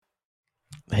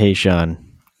Hey, Sean.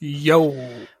 Yo.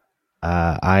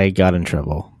 I got in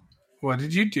trouble. What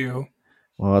did you do?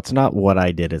 Well, it's not what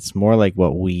I did. It's more like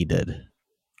what we did.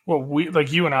 Well,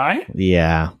 like you and I?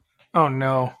 Yeah. Oh,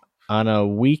 no. On a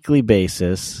weekly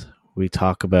basis, we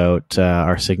talk about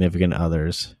our significant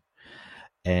others.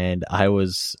 And I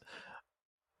was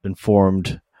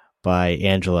informed by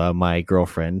Angela, my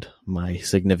girlfriend, my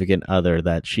significant other,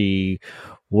 that she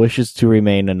wishes to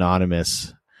remain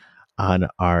anonymous on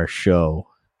our show.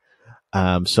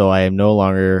 So I am no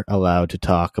longer allowed to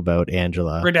talk about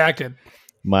Angela, Redacted.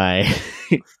 my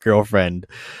girlfriend,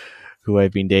 who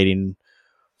I've been dating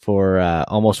for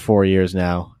almost 4 years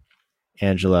now.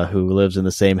 Angela, who lives in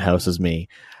the same house as me.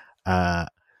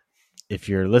 If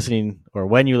you're listening, or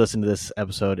when you listen to this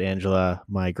episode, Angela,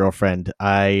 my girlfriend,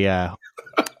 I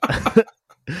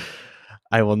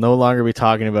will no longer be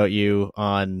talking about you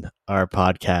on our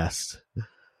podcast.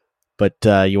 But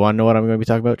you want to know what I'm going to be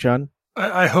talking about, John?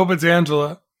 I hope it's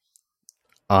Angela.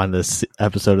 On this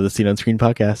episode of the Scene on Screen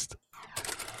podcast.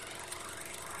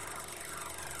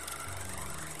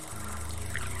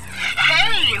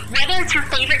 Hey, whether it's your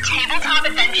favorite tabletop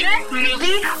adventure,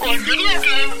 movie, or video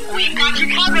game, we've got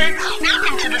you covered.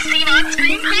 Welcome to the Scene on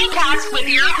Screen podcast with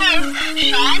your hosts,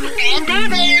 Sean and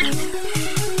David.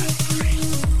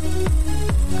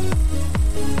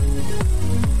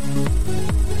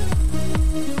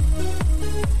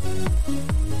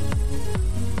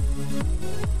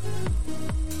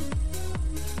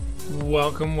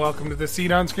 Welcome to the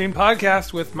Scene on Screen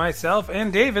podcast with myself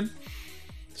and David.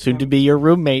 Soon to be your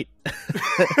roommate.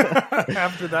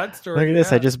 After that story. Look at this.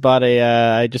 Yeah.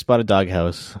 I just bought a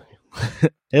doghouse.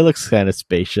 It looks kind of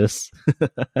spacious.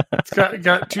 It's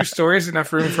got 2 stories,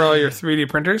 enough room for all your 3D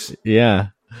printers. Yeah.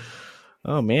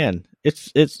 Oh man. It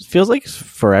feels like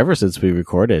forever since we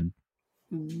recorded.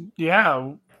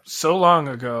 Yeah, so long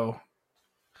ago.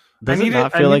 Does it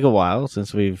not feel like a while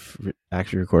since we've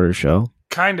actually recorded a show?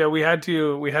 Kinda. We had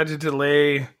to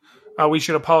delay. We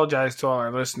should apologize to all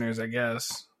our listeners, I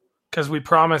guess, because we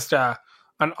promised an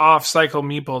off-cycle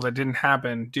meeple that didn't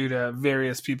happen due to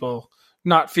various people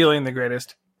not feeling the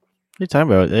greatest. What are you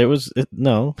talking about?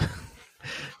 No,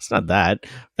 it's not that.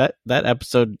 That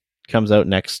episode comes out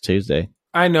next Tuesday.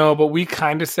 I know, but we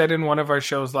kind of said in one of our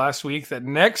shows last week that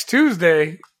next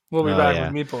Tuesday we'll be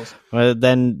back with meeples. Well,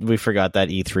 then we forgot that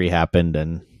E3 happened,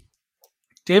 and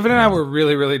David and I were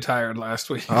really, really tired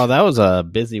last week. Oh, that was a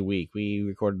busy week. We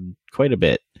recorded quite a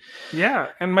bit. Yeah,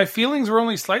 and my feelings were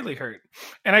only slightly hurt.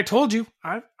 And I told you,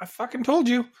 I fucking told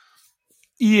you,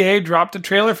 EA dropped a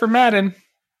trailer for Madden.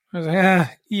 I was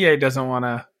like, EA doesn't want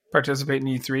to participate in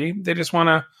E3. They just want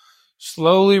to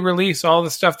slowly release all the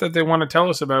stuff that they want to tell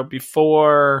us about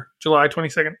before July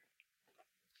 22nd.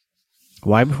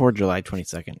 Why before July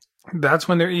 22nd? That's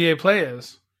when their EA Play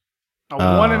is. A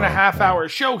 1.5 hour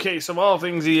showcase of all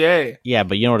things EA. Yeah,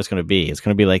 but you know what it's going to be? It's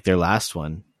going to be like their last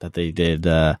one that they did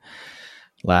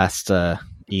last E3,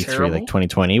 Terrible. like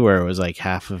 2020, where it was like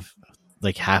half of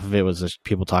it was just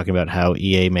people talking about how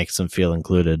EA makes them feel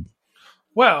included.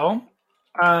 Well,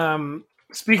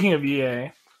 speaking of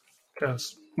EA,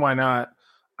 because why not?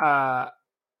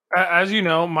 As you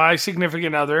know, my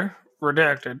significant other,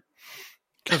 redacted,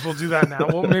 because we'll do that now.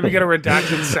 We'll maybe get a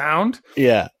redacted sound.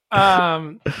 Yeah.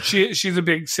 She's a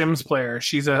big Sims player.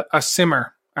 She's a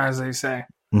simmer, as they say.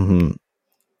 Mm-hmm.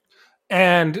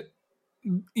 And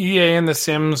EA and The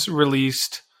Sims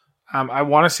released, I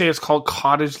want to say it's called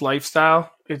Cottage Lifestyle.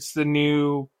 It's the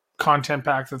new content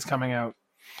pack that's coming out.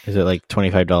 Is it like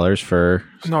 $25 for?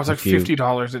 No, it's like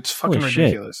 $50. It's fucking Holy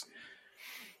ridiculous. Shit.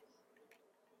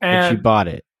 And but you bought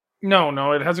it.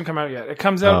 No, it hasn't come out yet. It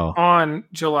comes out on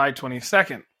July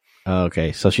 22nd. Oh,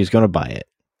 okay, so she's going to buy it.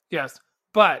 Yes.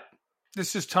 But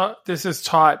this is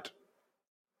taught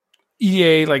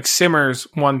EA like simmers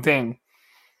one thing.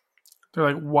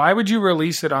 They're like, why would you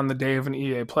release it on the day of an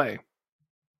EA Play?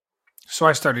 So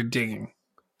I started digging,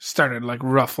 started like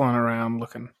ruffling around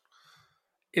looking.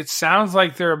 It sounds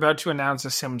like they're about to announce a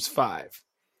Sims 5,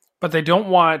 but they don't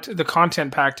want the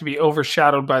content pack to be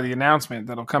overshadowed by the announcement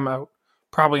that'll come out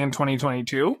probably in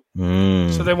 2022.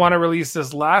 So they want to release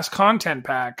this last content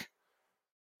pack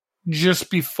just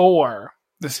before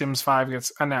The Sims 5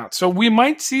 gets announced. So we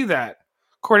might see that,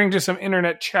 according to some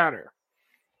internet chatter.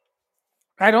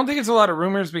 I don't think it's a lot of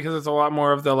rumors because it's a lot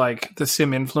more of the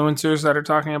Sim influencers that are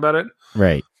talking about it.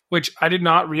 Right. Which I did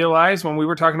not realize when we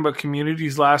were talking about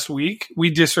communities last week.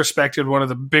 We disrespected one of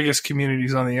the biggest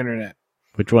communities on the internet.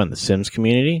 Which one? The Sims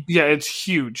community? Yeah, it's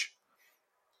huge.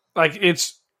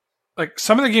 It's like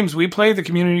some of the games we play, the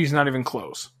community is not even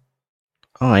close.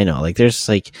 Oh, I know.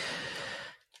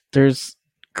 There's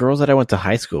girls that I went to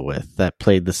high school with that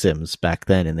played The Sims back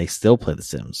then, and they still play The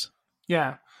Sims.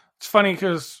 Yeah, it's funny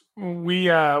because we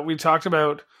talked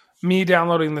about me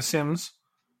downloading The Sims,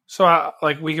 so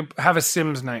like we could have a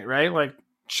Sims night, right? Like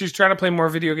she's trying to play more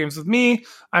video games with me.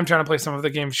 I'm trying to play some of the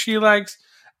games she likes,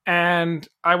 and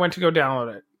I went to go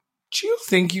download it. Do you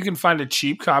think you can find a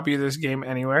cheap copy of this game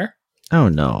anywhere? Oh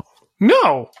no,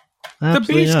 No.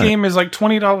 absolutely The base not. game is like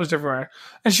 $20 everywhere.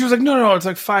 And she was like, no, it's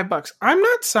like $5. I'm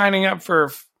not signing up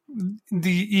for the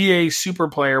EA Super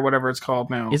Play or whatever it's called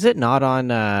now. Is it not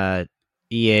on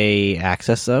EA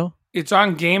Access though? It's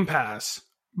on Game Pass,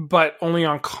 but only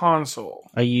on console.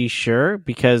 Are you sure?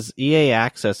 Because EA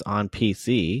Access on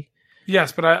PC.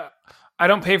 Yes, but I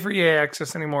don't pay for EA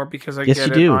Access anymore because I Yes, get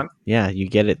you it do. on. Yeah, you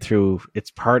get it through.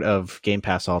 It's part of Game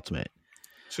Pass Ultimate.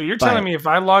 So you're But- telling me if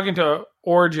I log into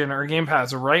Origin or Game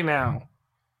Pass right now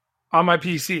on my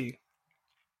PC,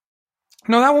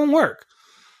 no, that won't work.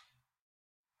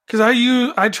 Because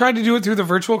I tried to do it through the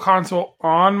Virtual Console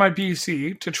on my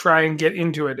PC to try and get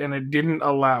into it, and it didn't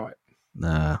allow it.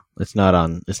 Nah, it's not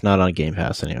on. It's not on Game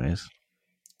Pass, anyways.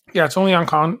 Yeah, it's only on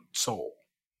console.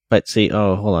 But see,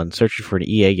 hold on. Searching for an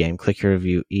EA game. Click here to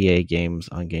view EA games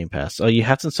on Game Pass. Oh, you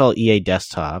have to install EA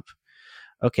Desktop.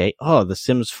 Okay. Oh, The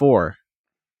Sims 4.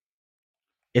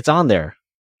 It's on there.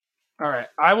 All right,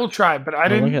 I will try, but I I'm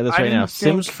didn't. looking at this I right now. didn't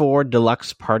think- Sims 4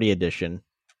 Deluxe Party Edition.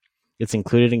 It's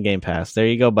included in Game Pass. There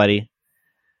you go, buddy.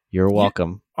 You're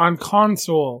welcome. on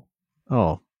console.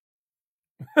 Oh.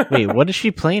 Wait, what is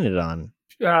she playing it on?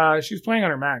 She's playing on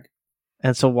her Mac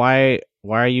And so why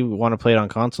you want to play it on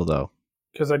console though?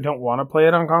 because I don't want to play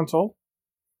it on console.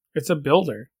 It's a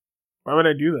builder. Why would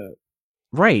I do that?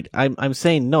 Right. I'm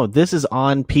saying no, this is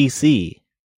on PC.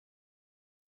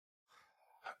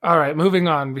 All right, moving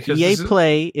on because EA this is-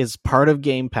 Play is part of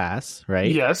Game Pass,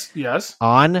 right? Yes,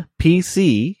 On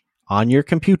PC, on your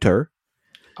computer,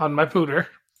 on my pooter.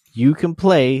 you can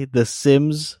play The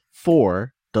Sims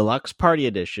 4 Deluxe Party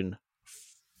Edition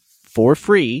for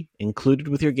free, included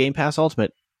with your Game Pass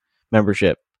Ultimate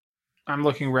membership. I'm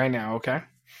looking right now. Okay,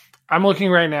 I'm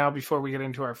looking right now before we get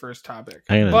into our first topic.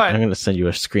 I'm But gonna send you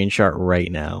a screenshot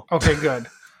right now. okay, good.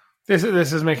 This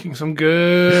is making some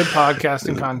good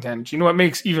podcasting content. You know what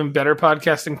makes even better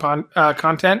podcasting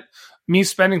content? Me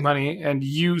spending money and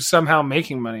you somehow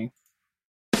making money.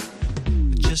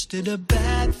 Just did a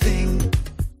bad thing.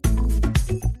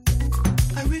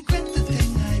 I regret the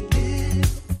thing I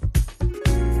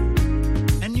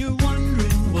did. And you're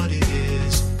wondering what it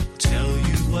is. Tell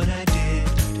you what I did.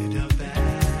 I did a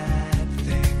bad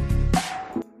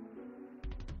thing.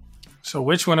 So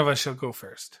which one of us shall go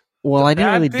first? Well, I didn't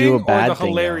Bad really thing do a or bad the thing. though.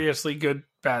 hilariously good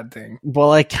bad thing?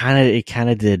 Well, it kind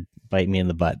of did bite me in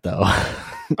the butt though.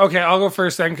 Okay, I'll go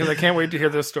first then because I can't wait to hear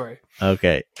this story.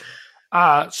 Okay.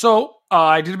 So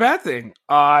I did a bad thing.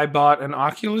 I bought an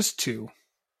Oculus 2,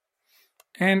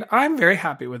 and I'm very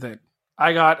happy with it.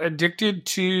 I got addicted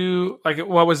to, like,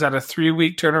 what was that, a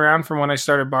 3-week turnaround from when I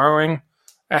started borrowing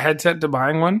a headset to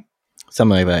buying one?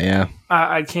 Something like that, yeah.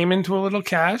 I came into a little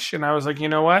cash, and I was like, you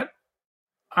know what?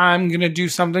 I'm going to do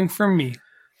something for me.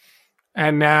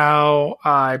 And now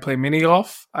I play mini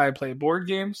golf. I play board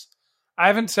games. I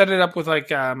haven't set it up with,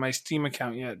 like, my Steam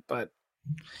account yet, but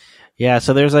Yeah,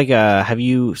 so there's like have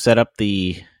you set up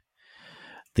the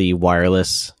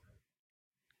wireless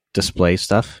display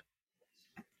stuff?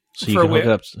 So you For can hook whi-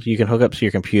 it up. You can hook up to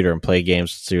your computer and play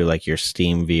games through like your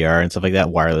Steam VR and stuff like that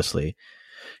wirelessly,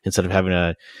 instead of having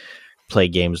to play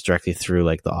games directly through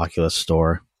like the Oculus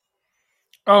Store.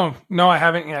 oh no, I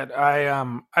haven't yet.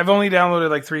 I've only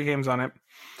downloaded like 3 games on it.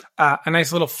 A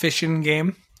nice little fishing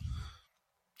game.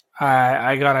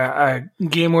 I got a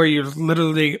game where you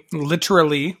literally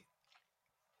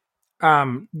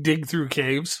dig through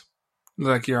caves,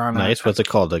 like you're on. Nice. What's it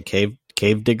called? A cave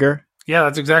digger? Yeah,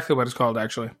 that's exactly what it's called.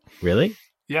 Actually, Really?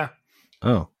 yeah,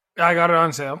 Oh, I got it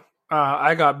on sale.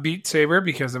 I got Beat Saber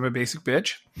because I'm a basic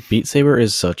bitch, Beat Saber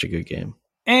is such a good game.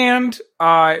 and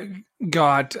I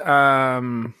got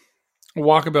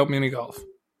Walkabout Mini Golf,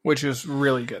 which is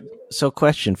really good. So,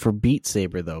 question for Beat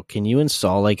Saber though, can you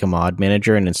install like a mod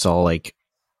manager and install like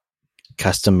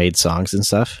custom made songs and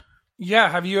stuff? Yeah,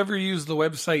 have you ever used the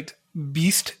website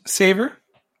Beast Saber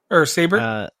or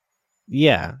Saber?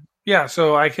 Yeah. Yeah,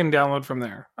 so I can download from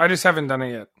there. I just haven't done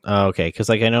it yet. Oh, okay, because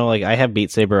like I know, like I have Beat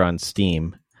Saber on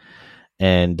Steam,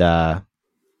 and there's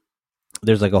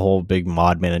like a whole big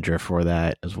mod manager for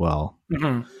that as well.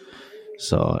 Mm-hmm.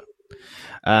 So,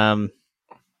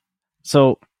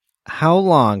 so how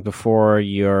long before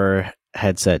your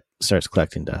headset starts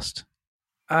collecting dust?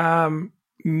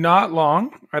 Not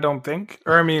long, I don't think.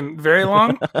 Or I mean, very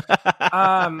long.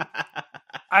 I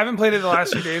haven't played it the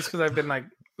last few days because I've been like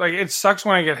Like, it sucks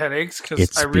when I get headaches because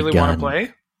It's I really want to begun.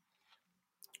 play.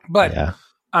 But Yeah.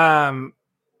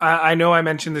 I know I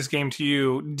mentioned this game to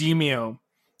you, Demio.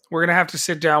 We're gonna have to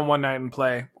sit down one night and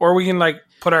play, or we can like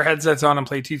put our headsets on and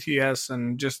play TTS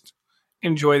and just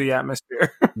enjoy the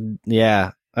atmosphere.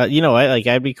 Yeah. You know what? Like,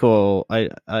 I'd be cool.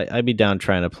 I'd be down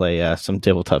trying to play some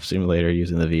tabletop simulator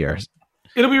using the VR.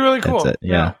 It'll be really cool. That's it,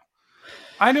 yeah.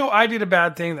 I know I did a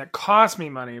bad thing that cost me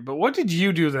money, but what did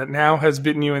you do that now has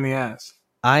bitten you in the ass?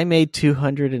 I made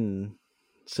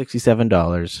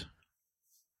 $267.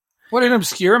 What an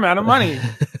obscure amount of money.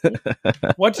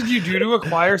 What did you do to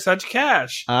acquire such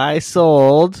cash? I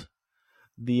sold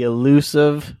the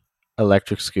elusive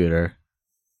electric scooter.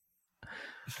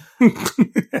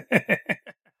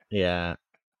 Yeah.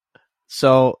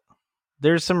 So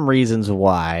there's some reasons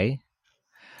why,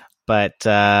 but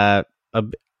so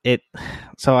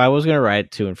I was gonna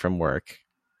ride to and from work.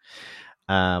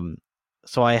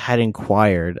 So I had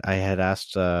inquired. I had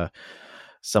asked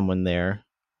someone there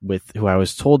with who I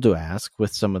was told to ask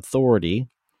with some authority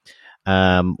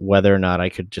whether or not I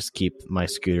could just keep my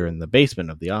scooter in the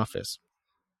basement of the office.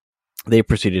 They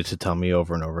proceeded to tell me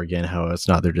over and over again how it's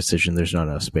not their decision. There's not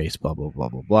enough space. Blah blah blah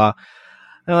blah blah.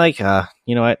 And I'm like,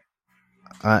 you know what?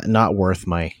 Not worth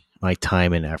my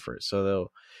time and effort.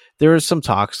 So there was some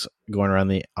talks going around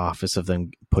the office of them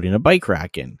putting a bike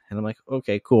rack in, and I'm like,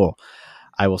 okay, cool.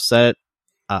 I will set.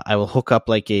 I will hook up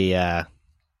like a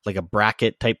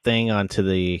bracket type thing onto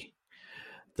the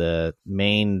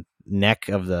main neck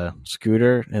of the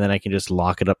scooter, and then I can just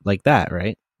lock it up like that,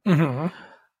 right? Mm-hmm.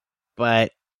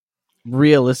 But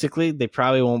realistically, they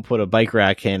probably won't put a bike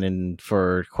rack in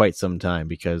for quite some time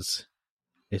because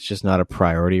it's just not a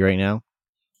priority right now.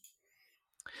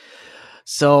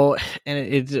 So, and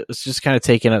it's just kind of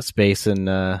taking up space in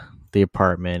the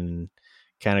apartment, and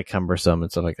kind of cumbersome and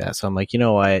stuff like that. So I'm like, you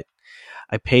know what?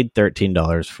 I paid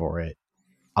 $13 for it.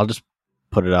 I'll just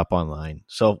put it up online.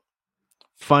 So,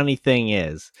 funny thing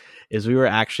is we were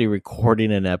actually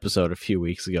recording an episode a few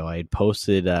weeks ago. I had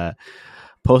posted up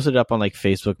on like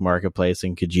Facebook Marketplace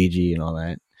and Kijiji and all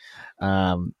that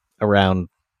around,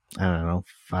 I don't know,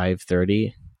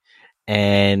 5:30.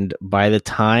 And by the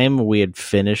time we had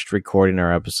finished recording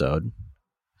our episode,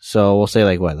 so we'll say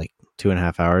like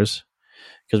 2.5 hours,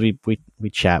 because we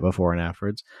chat before and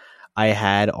afterwards, I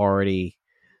had already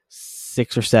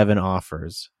 6 or 7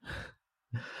 offers.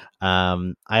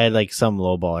 I had like some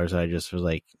lowballers. I just was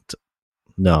like,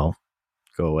 no,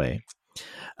 go away.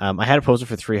 I had it posted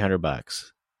for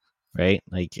 $300, right?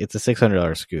 Like, it's a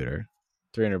 $600 scooter,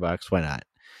 $300. Why not?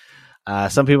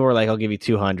 Some people were like, I'll give you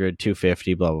 200,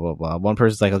 250, blah, blah, blah, blah. One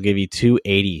person's like, I'll give you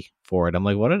 280 for it. I'm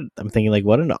like, I'm thinking like,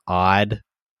 what an odd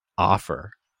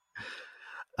offer.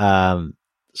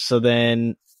 So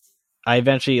then I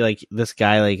eventually, like, this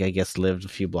guy, like, I guess lived a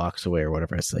few blocks away or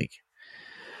whatever. It's like,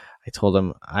 I told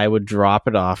him I would drop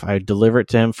it off. I would deliver it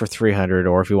to him for 300,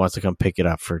 or if he wants to come pick it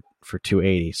up for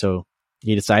 280. So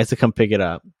he decides to come pick it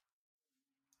up,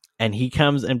 and he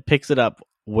comes and picks it up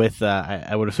with,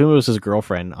 I would assume it was his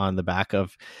girlfriend on the back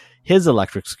of his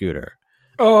electric scooter.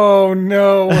 Oh,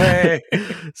 no way.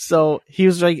 So he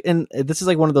was like, and this is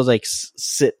like one of those like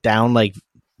sit down, like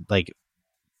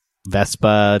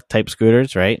Vespa type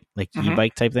scooters, right? Like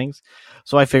e-bike type things.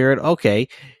 So I figured, okay,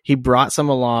 he brought some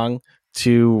along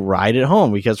to ride it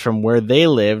home, because from where they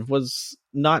lived was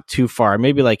not too far,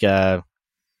 maybe like a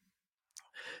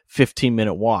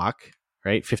 15-minute walk,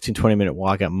 right? 15-20 minute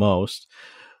walk at most.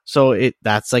 So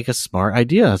that's like a smart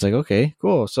idea. I was like, okay,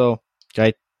 cool. So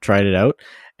guy tried it out,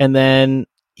 and then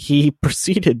he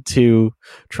proceeded to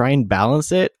try and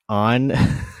balance it on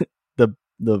the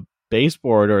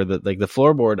baseboard, or the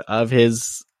floorboard of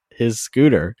his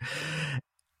scooter,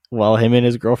 while him and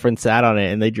his girlfriend sat on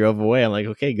it and they drove away. I'm like,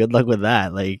 okay, good luck with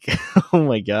that. Like, oh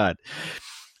my God.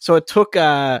 So it took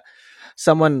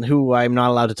someone who I'm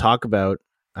not allowed to talk about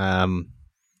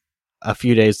a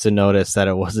few days to notice that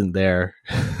it wasn't there.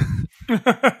 You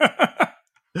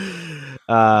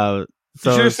should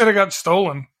have said it got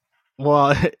stolen.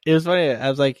 Well, it was funny. I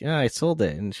was like, yeah, I sold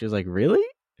it. And she was like, really?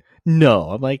 No.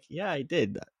 I'm like, yeah, I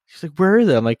did. She's like, where is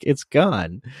it? I'm like, it's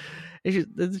gone. And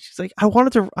she's like, I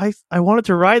wanted to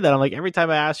ride that. I'm like, every time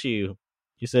I asked you,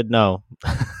 you said no.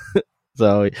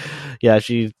 So yeah,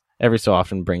 she every so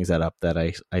often brings that up, that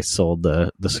I sold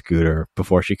the scooter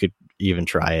before she could even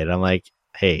try it. I'm like,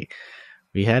 hey,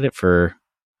 we had it for,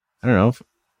 I don't know,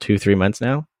 2-3 months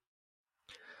now,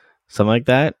 something like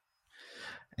that.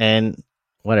 And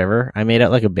whatever, I made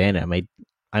out like a bandit.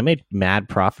 I made mad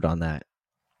profit on that.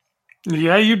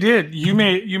 Yeah, you did. You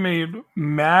made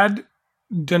mad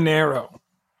dinero.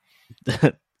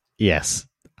 Yes,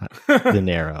 De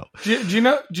Niro. Do you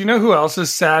know? Do you know who else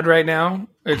is sad right now?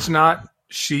 It's not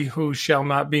she who shall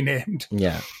not be named.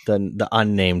 Yeah, the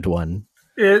unnamed one.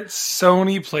 It's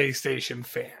Sony PlayStation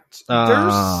fans.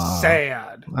 They're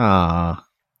sad. Ah,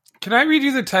 Can I read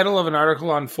you the title of an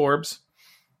article on Forbes,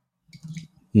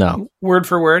 no, word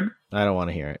for word? I don't want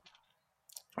to hear it.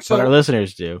 So But our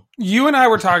listeners do. you and I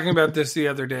were talking about this the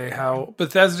other day, how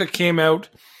Bethesda came out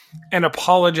and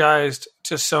apologized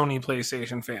to Sony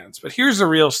PlayStation fans. But here's the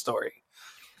real story.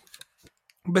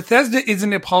 Bethesda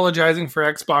isn't apologizing for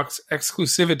Xbox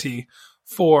exclusivity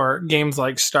for games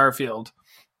like Starfield.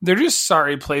 They're just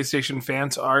sorry PlayStation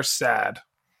fans are sad.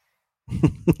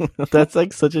 That's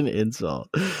like such an insult.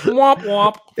 Womp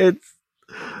womp.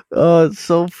 It's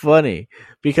so funny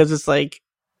because it's like,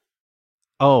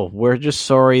 oh, we're just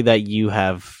sorry that you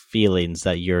have feelings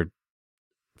that you're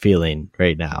feeling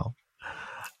right now.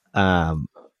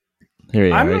 Here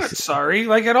you I'm are. not sorry,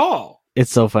 like at all.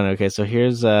 It's so funny. Okay, so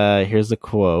here's the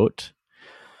quote.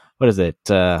 What is it?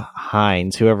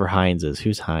 Hines, whoever Hines is.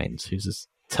 Who's Hines? Who's this?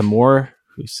 Timur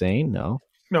Hussein? No.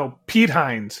 No, Pete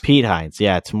Hines. Pete Hines.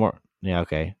 Yeah, Timur. Yeah,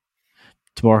 okay.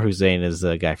 Timur Hussein is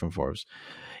the guy from Forbes.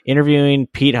 Interviewing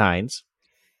Pete Hines.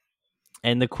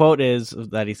 And the quote is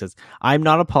that he says, "I'm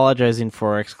not apologizing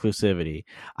for exclusivity.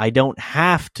 I don't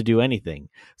have to do anything.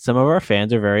 Some of our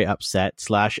fans are very upset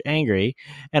 / angry,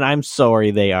 and I'm sorry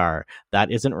they are.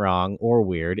 That isn't wrong or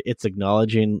weird. It's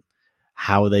acknowledging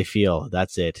how they feel.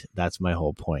 That's it. That's my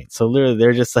whole point." So literally,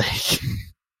 they're just like,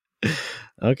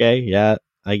 okay, yeah,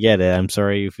 I get it. I'm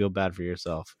sorry you feel bad for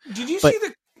yourself. Did you see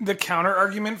the counter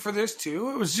argument for this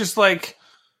too? It was just like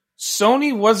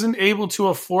Sony wasn't able to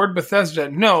afford Bethesda.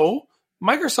 No,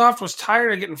 Microsoft was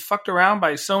tired of getting fucked around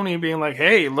by Sony being like,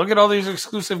 hey, look at all these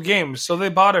exclusive games. So they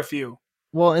bought a few.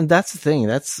 Well, and that's the thing.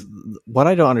 That's what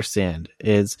I don't understand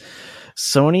is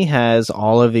Sony has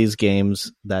all of these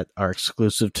games that are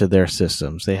exclusive to their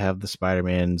systems. They have the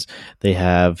Spider-Mans, they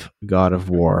have God of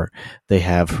War, they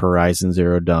have Horizon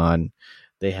Zero Dawn,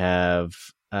 they have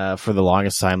for the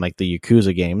longest time like the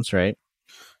Yakuza games, right?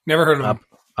 Never heard of them.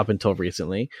 Up until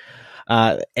recently.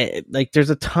 Like there's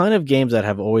a ton of games that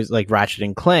have always like Ratchet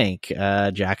and Clank,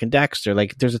 Jack and Dexter.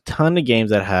 Like there's a ton of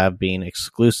games that have been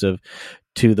exclusive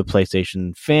to the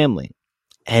PlayStation family.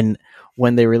 And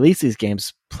when they release these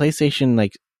games, PlayStation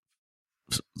like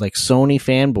Sony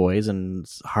fanboys and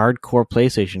hardcore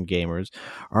PlayStation gamers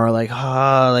are like,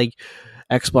 like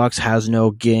Xbox has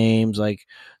no games, like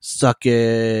suck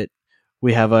it.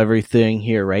 We have everything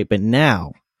here, right? But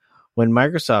now when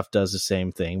Microsoft does the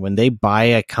same thing, when they buy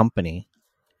a company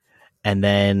and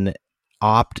then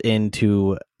opt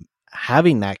into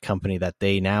having that company that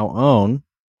they now own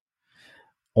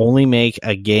only make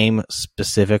a game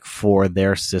specific for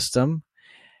their system,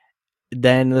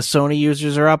 then the Sony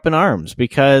users are up in arms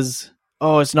because,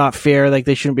 oh, it's not fair. Like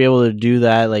they shouldn't be able to do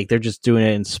that. Like they're just doing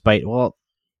it in spite. Well,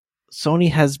 Sony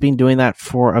has been doing that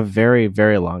for a very,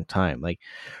 very long time. Like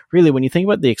really, when you think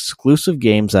about the exclusive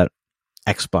games that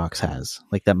Xbox has,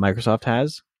 like that Microsoft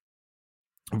has,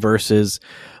 versus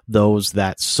those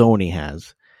that Sony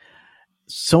has,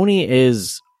 Sony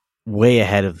is way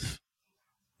ahead of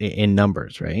in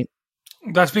numbers, right?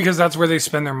 That's because that's where they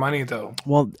spend their money, though.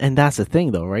 Well, and that's the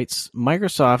thing, though, right?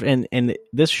 Microsoft, and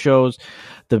this shows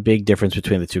the big difference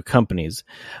between the two companies,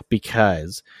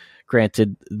 because,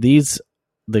 granted,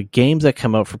 the games that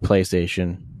come out for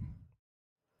PlayStation,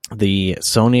 the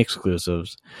Sony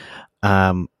exclusives,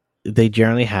 they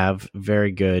generally have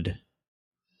very good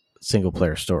single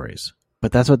player stories,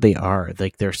 but that's what they are.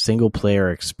 Like they're single player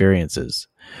experiences.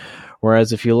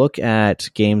 Whereas if you look at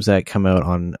games that come out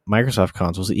on Microsoft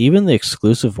consoles, even the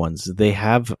exclusive ones, they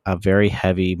have a very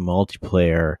heavy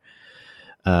multiplayer,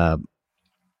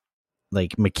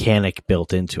 like mechanic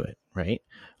built into it, right?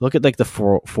 Look at like the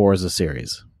Forza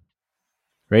series,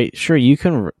 right? Sure, you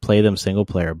can play them single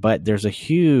player, but there's a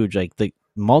huge, like the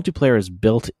multiplayer is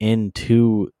built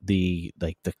into the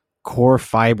core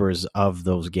fibers of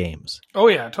those games. Oh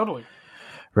yeah, totally.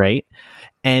 Right.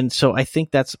 And so I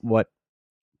think that's what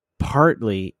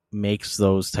partly makes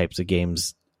those types of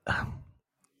games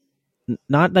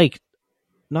not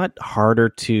harder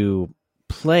to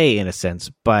play in a sense,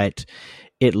 but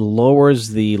it lowers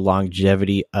the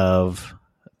longevity of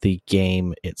the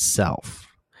game itself.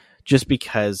 Just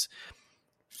because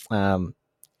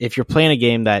if you're playing a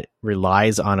game that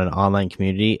relies on an online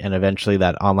community and eventually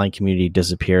that online community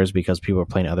disappears because people are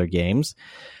playing other games,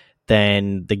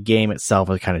 then the game itself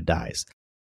kind of dies.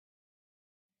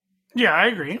 Yeah, I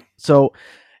agree. So,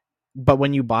 but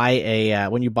when you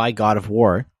buy God of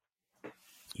War,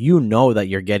 you know that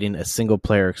you're getting a single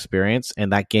player experience,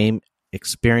 and that game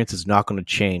experience is not going to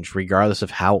change regardless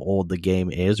of how old the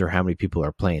game is or how many people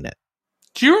are playing it.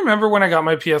 Do you remember when I got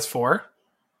my PS4?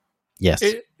 Yes.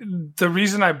 The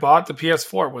reason I bought the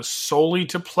PS4 was solely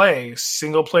to play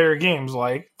single-player games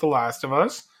like The Last of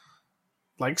Us,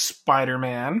 like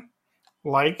Spider-Man,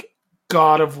 like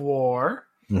God of War,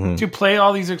 to play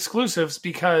all these exclusives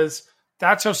because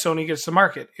that's how Sony gets to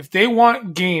market. If they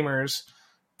want gamers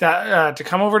that to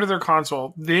come over to their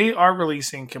console, they are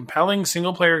releasing compelling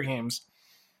single-player games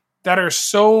that are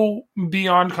so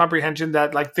beyond comprehension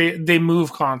that like they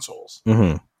move consoles.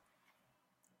 Mm-hmm.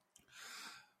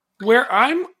 Where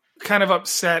I'm kind of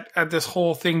upset at this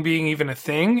whole thing being even a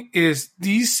thing is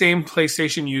these same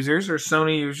PlayStation users or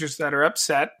Sony users that are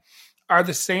upset are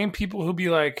the same people who be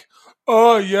like,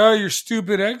 oh yeah, your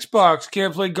stupid Xbox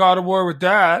can't play God of War with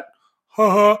that.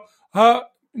 Ha ha.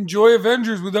 Enjoy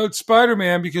Avengers without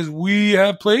Spider-Man because we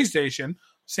have PlayStation.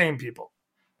 Same people.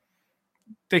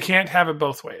 They can't have it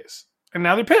both ways. And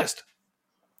now they're pissed.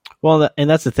 Well, and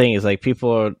that's the thing is like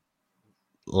people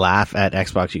laugh at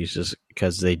Xbox users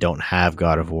because they don't have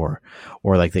God of War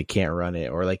or like they can't run it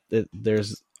or like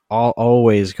there's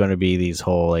always going to be these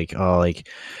whole like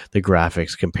the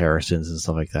graphics comparisons and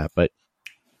stuff like that. But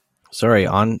sorry,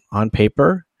 on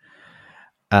paper,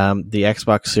 the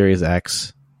Xbox Series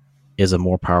X is a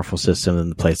more powerful system than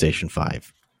the PlayStation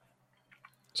 5.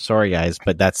 Sorry guys,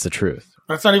 but that's the truth.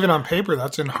 That's not even on paper,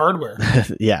 that's in hardware.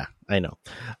 Yeah, I know.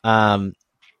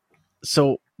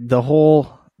 So the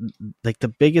whole like the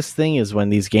biggest thing is when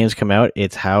these games come out,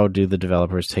 it's how do the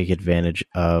developers take advantage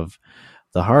of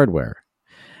the hardware.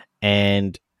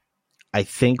 And I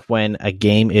think when a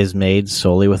game is made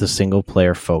solely with a single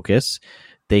player focus,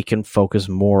 they can focus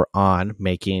more on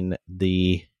making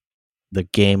the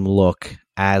game look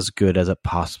as good as it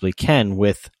possibly can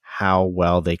with how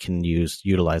well they can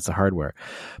utilize the hardware.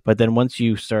 But then once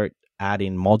you start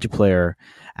adding multiplayer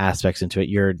aspects into it,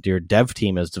 your dev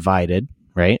team is divided,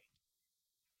 right?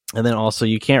 And then also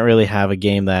you can't really have a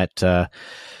game that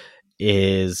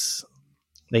is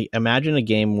like, imagine a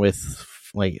game with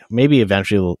like, maybe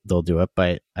eventually they'll do it,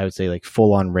 but I would say like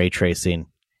full on ray tracing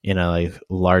in a like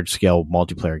large scale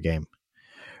multiplayer game,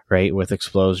 right? With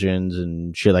explosions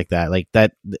and shit like that. Like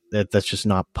that's just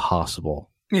not possible.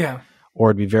 Yeah. Or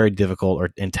it'd be very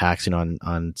difficult and taxing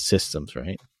on systems,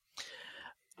 right?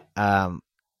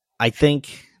 I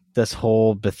think this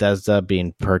whole Bethesda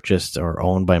being purchased or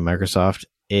owned by Microsoft,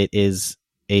 it is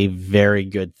a very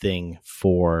good thing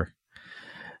for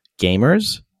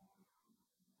gamers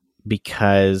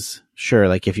because, sure,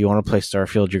 like if you want to play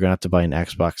Starfield, you're going to have to buy an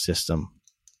Xbox system.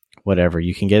 Whatever.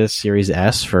 You can get a Series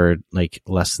S for like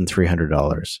less than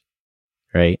 $300,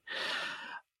 right?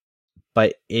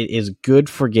 But it is good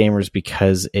for gamers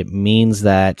because it means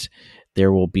that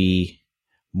there will be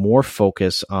more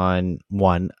focus on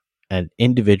an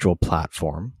individual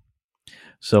platform.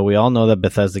 So we all know that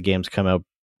Bethesda games come out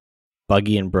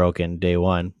buggy and broken day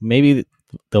one. Maybe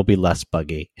they'll be less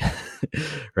buggy,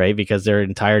 right? Because their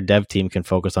entire dev team can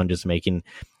focus on just making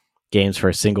games for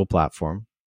a single platform.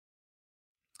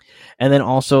 And then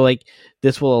also like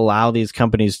this will allow these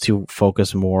companies to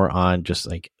focus more on just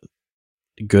like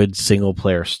good single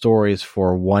player stories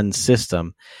for one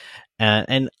system.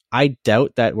 And I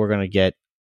doubt that we're going to get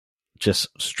just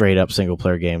straight up single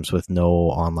player games with no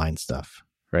online stuff,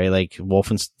 right? Like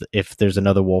if there's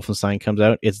another Wolfenstein comes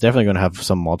out, it's definitely going to have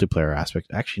some multiplayer aspect.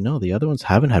 Actually, no, the other ones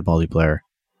haven't had multiplayer.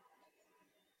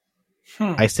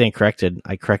 I stand corrected.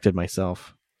 I corrected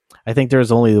myself. I think there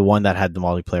was only the one that had the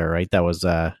multiplayer, right? That was,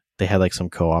 they had like some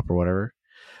co-op or whatever.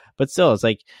 But still, it's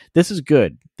like, this is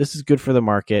good. This is good for the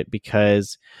market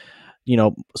because, you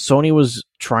know, Sony was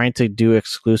trying to do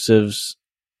exclusives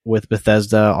with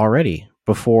Bethesda already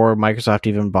before Microsoft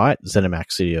even bought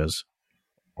ZeniMax Studios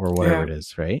or whatever it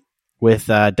is, right? With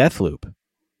Deathloop.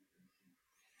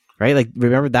 Right? Like,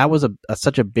 remember, that was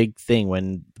such a big thing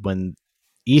when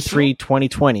E3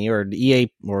 2020 or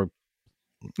EA or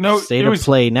State of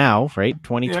Play now, right?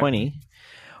 2020,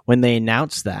 when they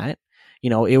announced that, you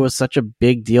know, it was such a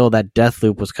big deal that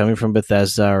Deathloop was coming from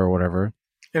Bethesda or whatever.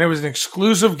 And it was an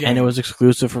exclusive game. And it was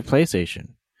exclusive for PlayStation.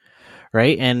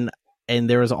 Right? And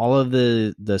there was all of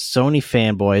the Sony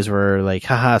fanboys were like,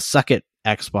 haha, suck it,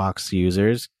 Xbox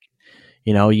users.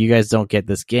 You know, you guys don't get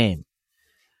this game.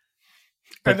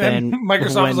 But then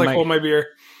Microsoft was like, hold my beer.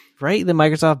 Right? Then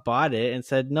Microsoft bought it and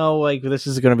said, no, like, this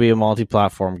is going to be a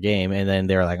multi-platform game. And then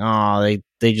they were like, oh,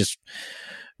 they just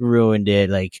ruined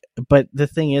it. Like, but the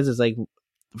thing is like,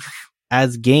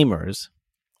 as gamers,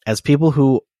 as people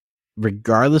who,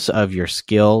 regardless of your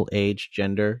skill, age,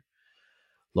 gender,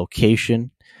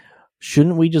 location,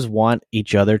 shouldn't we just want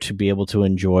each other to be able to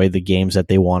enjoy the games that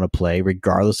they want to play,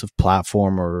 regardless of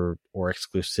platform or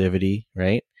exclusivity,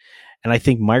 right? And I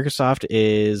think Microsoft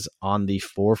is on the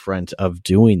forefront of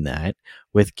doing that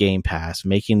with Game Pass,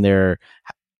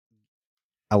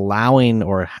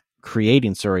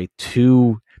 creating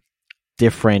two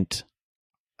different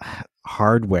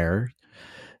hardware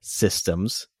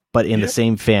systems, but in the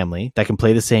same family that can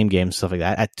play the same games, stuff like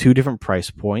that, at two different price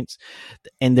points.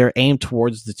 And they're aimed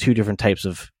towards the two different types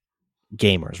of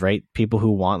gamers, right? People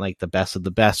who want like the best of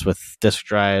the best with disk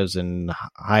drives and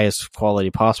highest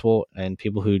quality possible, and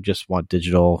people who just want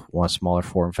digital, want a smaller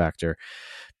form factor.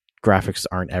 Graphics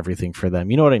aren't everything for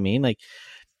them. You know what I mean? Like,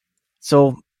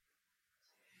 so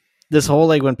this whole,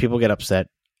 like, when people get upset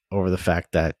over the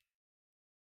fact that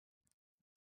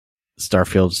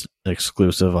Starfield's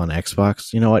exclusive on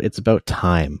Xbox, you know what? It's about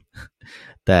time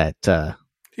that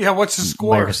what's the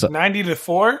score? Microsoft,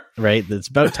 90-4? Right? It's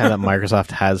about time that Microsoft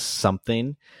has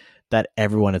something that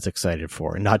everyone is excited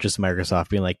for, and not just Microsoft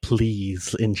being like,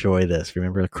 please enjoy this.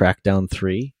 Remember Crackdown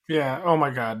 3? Yeah. Oh my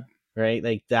God. Right?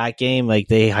 Like that game, like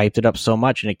they hyped it up so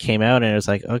much and it came out and it was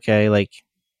like, okay, like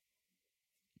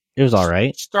it was all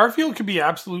right. Starfield could be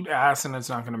absolute ass and it's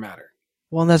not going to matter.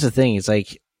 Well, and that's the thing. It's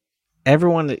like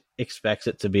everyone expects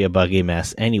it to be a buggy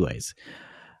mess anyways.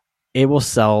 It will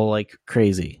sell like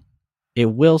crazy. It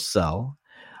will sell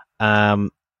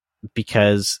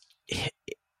because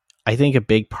I think a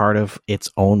big part of its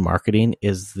own marketing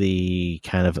is the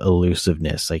kind of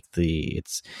elusiveness. Like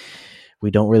we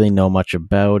don't really know much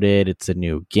about it. It's a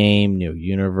new game, new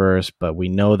universe, but we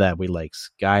know that we like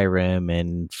Skyrim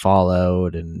and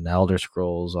Fallout and Elder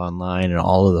Scrolls Online and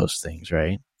all of those things,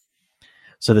 right?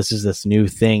 So this is this new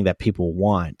thing that people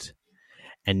want.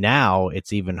 And now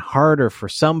it's even harder for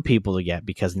some people to get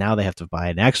because now they have to buy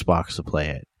an Xbox to play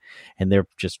it. And they're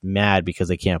just mad because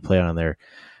they can't play it on their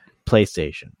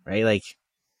PlayStation, right? Like,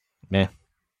 meh.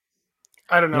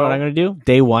 I don't know. You know what I'm going to do?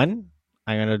 Day one,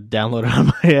 I'm going to download it on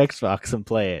my Xbox and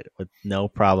play it with no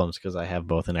problems because I have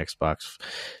both an Xbox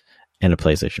and a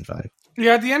PlayStation 5.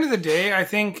 Yeah, at the end of the day, I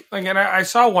think, like, and I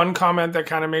saw one comment that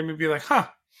kind of made me be like,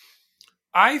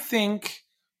 I think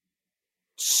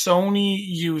Sony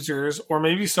users, or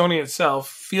maybe Sony itself,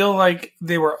 feel like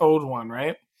they were owed one,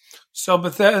 right? So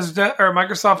Bethesda or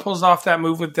Microsoft pulls off that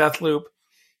move with Deathloop,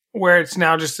 where it's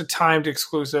now just a timed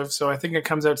exclusive. So I think it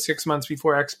comes out 6 months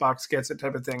before Xbox gets it,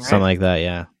 type of thing, right? Something like that,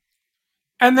 yeah.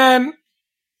 And then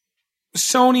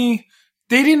Sony,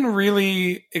 they didn't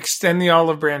really extend the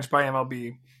olive branch by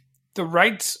MLB. The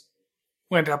rights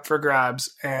went up for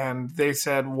grabs, and they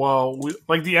said, well,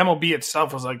 like the MLB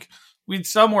itself was like, we'd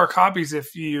sell more copies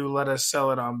if you let us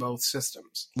sell it on both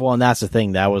systems. Well, and that's the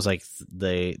thing. That was like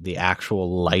the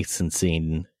actual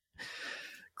licensing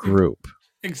group.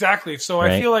 Exactly. So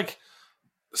right? I feel like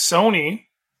Sony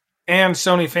and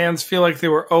Sony fans feel like they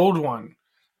were owed one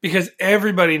because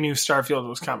everybody knew Starfield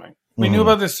was coming. We knew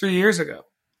about this 3 years ago.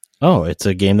 Oh, it's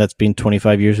a game that's been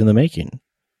 25 years in the making.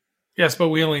 Yes, but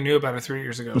we only knew about it 3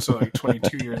 years ago, so like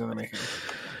 22 years in the making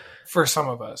for some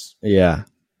of us. Yeah.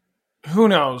 Who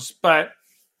knows, but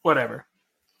whatever.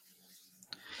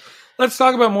 Let's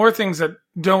talk about more things that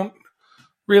don't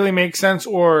really make sense,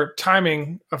 or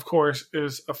timing, of course,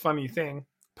 is a funny thing.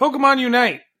 Pokemon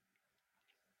Unite.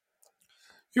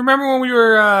 You remember when we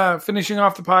were finishing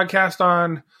off the podcast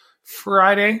on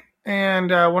Friday,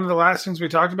 and one of the last things we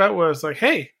talked about was like,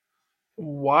 hey,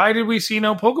 why did we see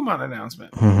no Pokemon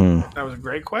announcement? Mm-hmm. That was a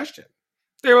great question.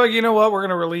 They were like, you know what? We're going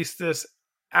to release this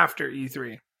after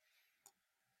E3.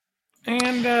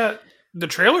 And the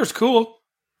trailer's cool.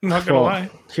 I'm not going to lie.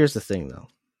 Here's the thing, though.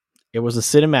 It was a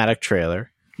cinematic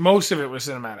trailer. Most of it was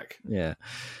cinematic. Yeah.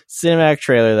 Cinematic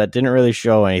trailer that didn't really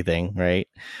show anything, right?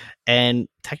 And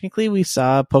technically, we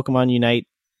saw Pokemon Unite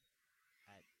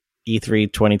at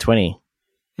E3 2020.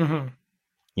 Mm-hmm.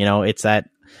 You know, it's that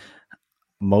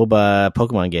MOBA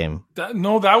Pokemon game. That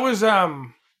was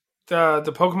the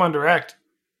Pokemon Direct.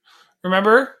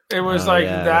 Remember? It was that.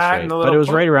 Right. And the but it was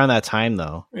right around that time,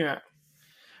 though. Yeah.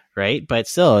 Right? But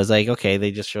still, it was like, okay,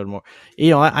 they just showed more.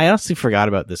 You know, I honestly forgot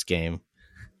about this game.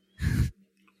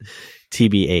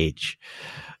 TBH.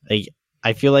 Like,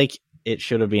 I feel like it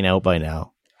should have been out by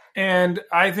now. And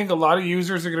I think a lot of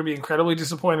users are going to be incredibly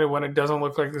disappointed when it doesn't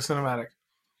look like the cinematic.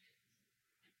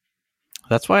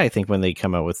 That's why I think when they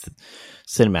come out with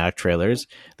cinematic trailers,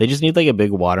 they just need like a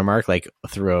big watermark, like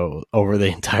over the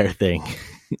entire thing.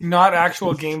 Not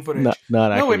actual game footage.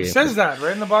 not actual. No, it says that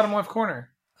right in the bottom left corner.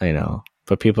 I know,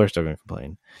 but people are still going to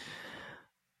complain.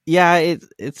 Yeah,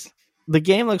 it's the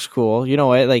game looks cool. You know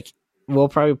what? Like, we'll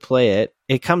probably play it.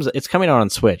 It's coming out on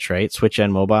Switch, right? Switch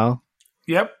and mobile.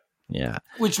 Yep. Yeah.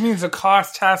 Which means the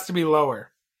cost has to be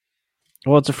lower.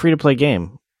 Well, it's a free to play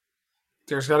game.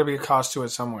 There's got to be a cost to it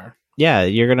somewhere. Yeah,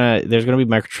 there's gonna be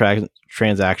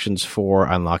microtransactions for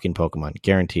unlocking Pokemon,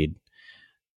 guaranteed.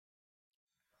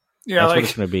 Yeah, That's like what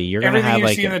it's gonna be. You're gonna everything have you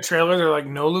like see in the trailer, they're like,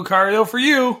 no Lucario for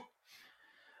you.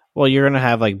 well, you're gonna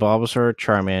have like Bulbasaur,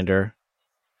 Charmander,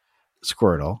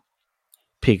 Squirtle,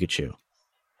 Pikachu.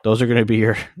 Those are gonna be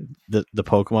the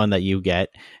Pokemon that you get,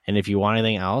 and if you want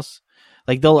anything else,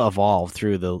 like they'll evolve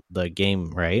through the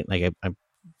game, right? Like I'm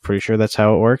pretty sure that's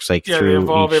how it works. Like Yeah, through they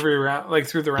evolve each, every round, like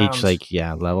through the rounds. each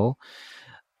level.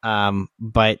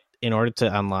 But in order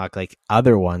to unlock like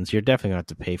other ones, you're definitely gonna have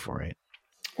to pay for it.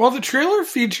 Well, the trailer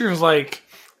features like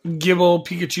Gibble,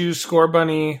 Pikachu,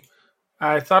 Scorbunny.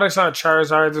 I thought I saw a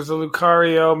Charizard. There's a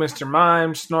Lucario, Mr.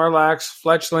 Mime, Snorlax,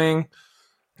 Fletchling.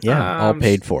 Yeah, all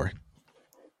paid for.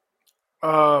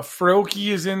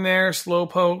 Froakie is in there,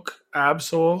 Slowpoke,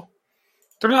 Absol.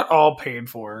 They're not all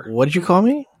paid for. What did you call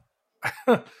me?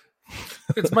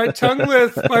 It's my tongue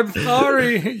list. I'm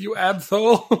sorry, you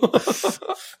Absol.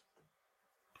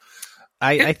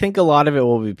 I think a lot of it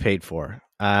will be paid for.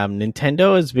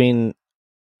 Nintendo has been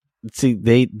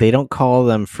they don't call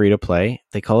them free to play.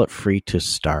 They call it free to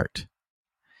start.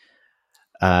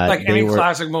 Like any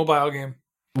classic mobile game.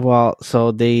 Well,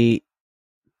 so they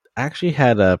actually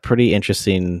had a pretty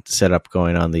interesting setup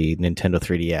going on the Nintendo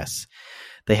 3DS.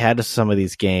 They had some of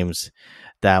these games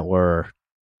that were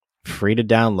free to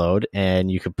download,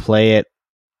 and you could play it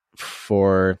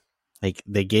for like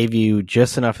they gave you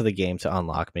just enough of the game to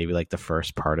unlock, maybe like the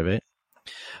first part of it,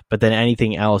 but then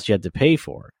anything else you had to pay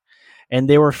for. And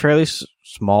they were fairly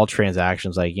small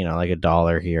transactions, like like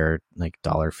 $1 here, like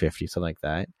 $1.50, something like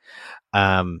that.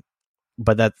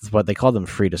 But that's what they call them,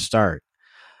 free to start.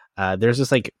 There's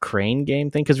this like crane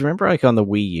game thing, because remember, like on the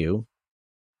Wii U,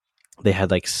 they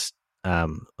had like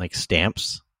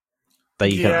stamps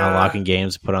that you can unlock in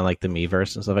games, put on like the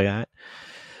Miiverse and stuff like that.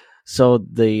 So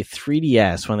the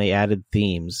 3DS, when they added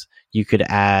themes, you could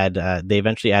add. They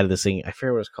eventually added this thing. I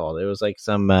forget what it's called. It was like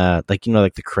some like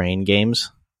like the crane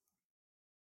games,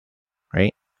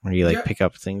 right? Where you like pick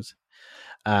up things.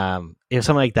 It was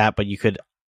something like that, but you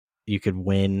could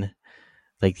win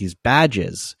like these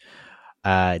badges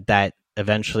that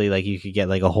eventually like you could get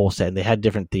like a whole set. And they had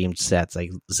different themed sets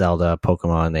like Zelda,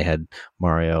 Pokemon. They had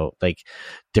Mario, like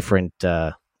different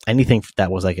anything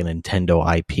that was like a Nintendo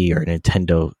IP or a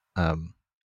Nintendo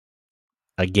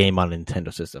a game on a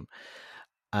Nintendo system.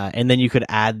 And then you could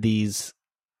add these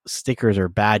stickers or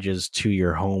badges to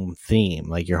your home theme,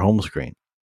 like your home screen.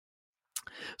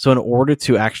 So in order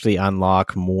to actually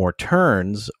unlock more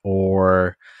turns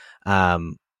or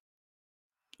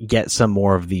get some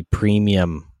more of the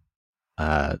premium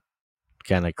kind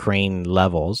of crane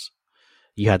levels,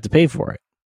 you had to pay for it.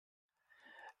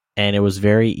 And it was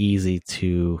very easy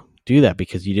to do that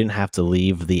because you didn't have to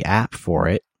leave the app for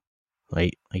it.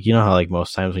 Like you know how like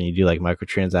most times when you do like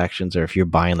microtransactions, or if you're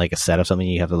buying like a set of something,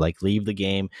 you have to like leave the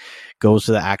game, goes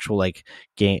to the actual like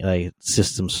game like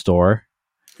system store.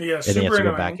 Yeah, and then you have to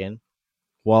go back in.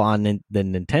 Well, on the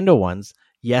Nintendo ones,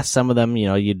 yes, some of them,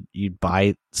 you'd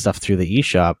buy stuff through the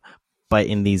eShop, but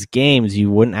in these games, you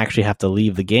wouldn't actually have to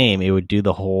leave the game. It would do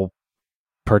the whole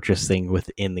purchase thing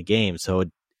within the game. So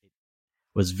it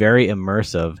was very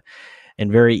immersive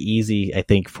and very easy, I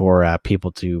think, for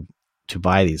people to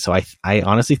buy these. So I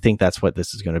honestly think that's what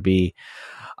this is going to be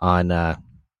on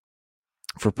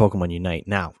for Pokemon Unite.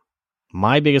 Now,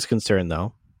 my biggest concern,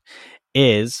 though,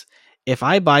 is if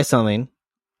I buy something,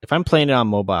 if I'm playing it on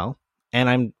mobile and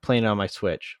I'm playing it on my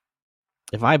Switch,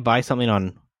 if I buy something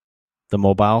on the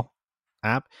mobile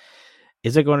app,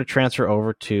 is it going to transfer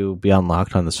over to be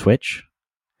unlocked on the Switch?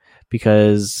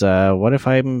 Because what if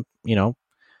I'm,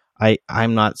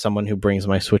 I'm not someone who brings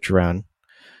my Switch around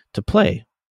to play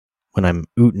when I'm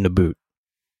ootin' a boot.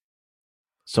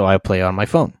 So I play on my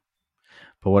phone.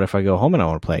 But what if I go home and I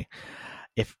want to play?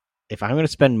 If I'm going to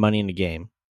spend money in a game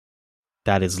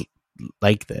that is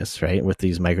like this, right, with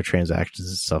these microtransactions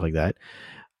and stuff like that,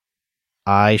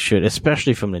 I should,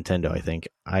 especially from Nintendo, I think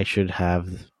I should have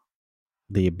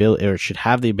the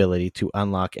ability to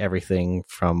unlock everything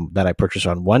from that I purchased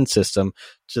on one system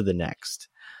to the next.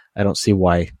 I don't see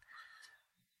why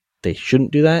they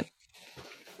shouldn't do that.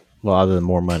 Well, other than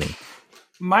more money.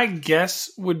 My guess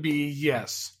would be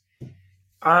yes.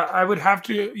 I would have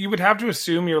to. You would have to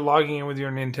assume you're logging in with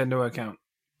your Nintendo account.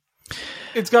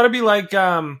 It's got to be like,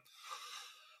 what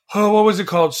was it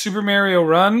called? Super Mario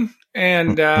Run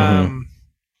and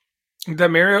did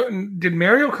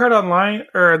Mario Kart Online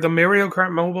or the Mario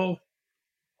Kart Mobile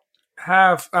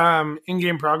have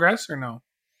in-game progress or no?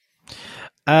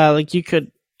 Like you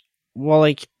could Well,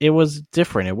 like it was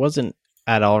different. It wasn't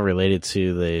at all related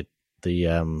to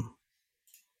the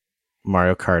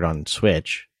Mario Kart on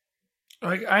Switch.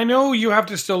 Like, I know you have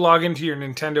to still log into your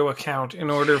Nintendo account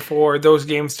in order for those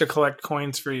games to collect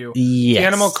coins for you. Yes, The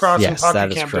Animal Crossing yes, Pocket that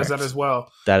is Camp does that correct. as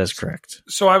well. That is correct.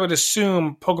 So I would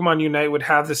assume Pokemon Unite would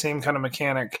have the same kind of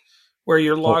mechanic where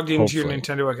you're logged into your hopefully.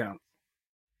 Nintendo account.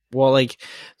 Well, like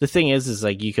the thing is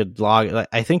like you could log. Like,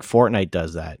 I think Fortnite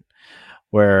does that,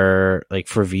 where like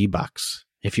for V-Bucks,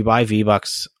 if you buy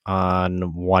V-Bucks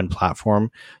on one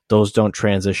platform, those don't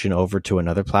transition over to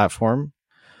another platform,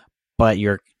 but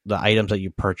the items that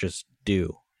you purchase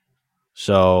do.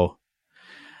 So,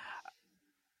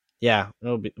 yeah,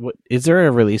 is there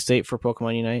a release date for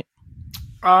Pokemon Unite?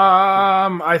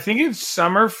 I think it's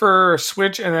summer for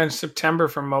Switch and then September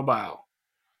for mobile.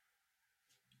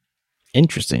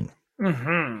 Interesting.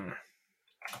 Mm-hmm.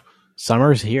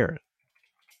 Summer's here.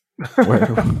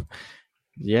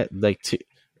 Yeah, like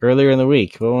earlier in the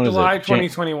week. What one July is it?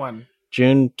 2021.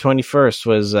 June 21st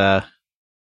was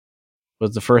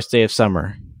the first day of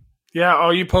summer. Yeah,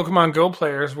 all you Pokemon Go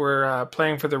players were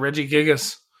playing for the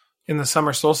Regigigas in the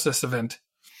summer solstice event.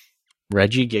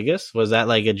 Regigigas? Was that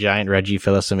like a giant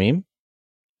Regiphilus meme?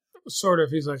 Sort of.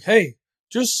 He's like, hey,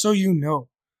 just so you know,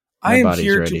 My I am body's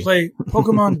here ready. to play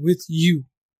Pokemon with you.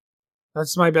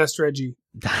 That's my best Reggie.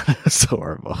 That's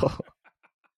horrible.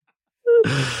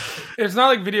 It's not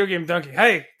like Video Game Donkey.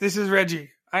 Hey, this is Reggie.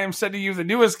 I am sending you the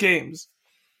newest games.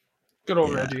 Good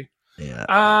old Yeah. Reggie.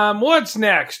 Yeah. What's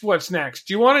next?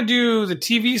 Do you want to do the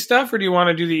TV stuff or do you want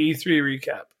to do the E3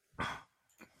 recap?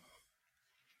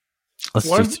 Let's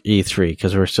What- do E3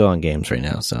 because we're still on games right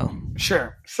now. So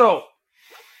Sure. So,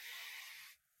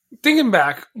 thinking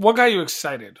back, what got you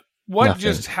excited? What Nothing.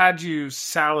 just had you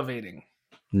salivating?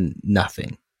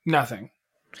 nothing. Nothing.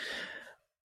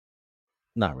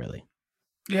 Not really.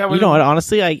 Yeah, You know what?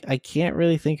 Honestly, I can't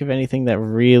really think of anything that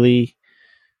really,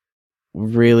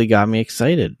 really got me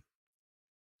excited.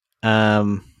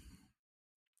 That's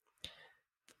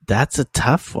a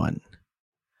tough one.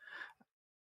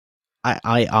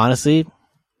 I honestly,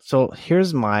 so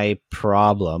here's my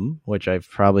problem, which I've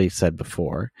probably said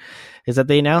before, is that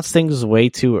they announced things way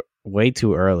too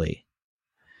early.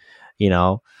 You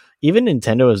know, even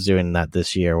Nintendo is doing that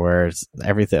this year, where it's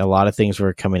a lot of things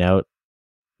were coming out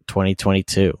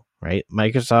 2022, right?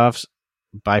 Microsoft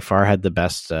by far had the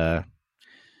best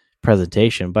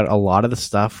presentation, but a lot of the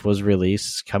stuff was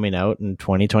released coming out in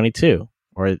 2022,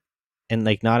 and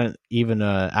like not even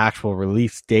a actual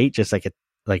release date, just like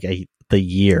the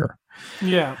year.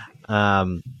 Yeah.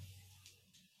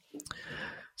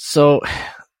 So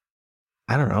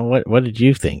I don't know, what did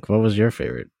you think? What was your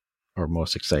favorite or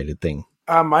most excited thing?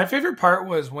 My favorite part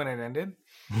was when it ended.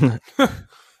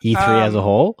 E3 as a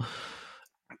whole?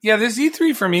 Yeah, this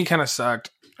E3 for me kind of sucked.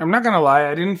 I'm not going to lie.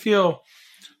 I didn't feel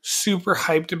super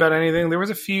hyped about anything. There was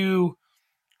a few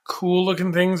cool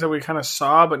looking things that we kind of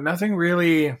saw, but nothing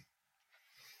really,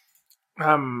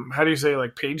 how do you say,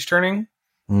 like page turning?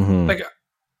 Mm-hmm. Like,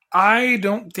 I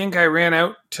don't think I ran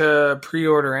out to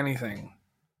pre-order anything.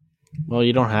 Well,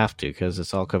 you don't have to because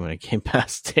it's all coming to Game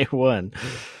Pass day one.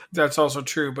 That's also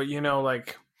true, but you know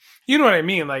what I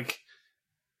mean? Like,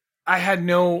 I had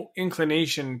no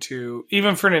inclination to,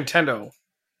 even for Nintendo,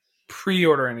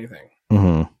 pre-order anything.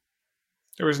 Mm-hmm.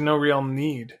 There was no real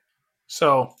need.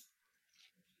 So,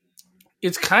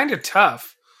 it's kind of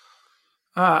tough.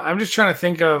 I'm just trying to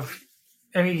think of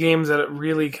any games that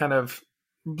really kind of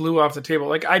blew off the table.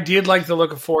 Like, I did like the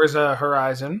look of Forza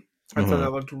Horizon. I thought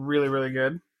that looked really, really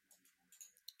good.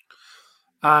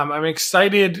 I'm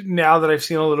excited now that I've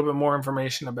seen a little bit more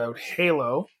information about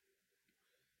Halo.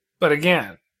 But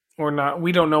again,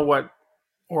 we don't know what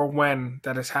or when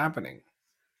that is happening.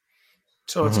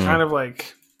 So it's kind of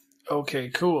like, okay,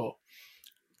 cool.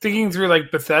 Thinking through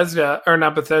like like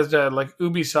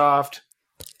Ubisoft,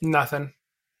 nothing.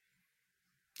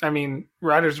 I mean,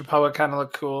 Riders Republic kind of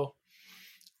looked cool.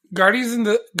 Guardians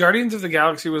of the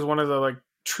Galaxy was one of the like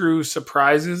true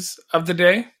surprises of the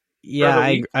day. Yeah,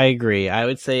 week. I agree. I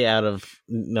would say to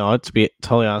be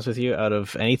totally honest with you, out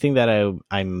of anything that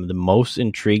I'm the most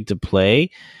intrigued to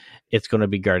play, it's going to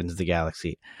be Guardians of the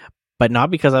Galaxy. But not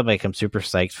because I'm super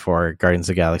psyched for Guardians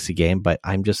of the Galaxy game, but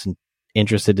I'm just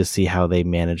interested to see how they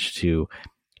manage to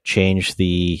change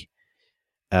the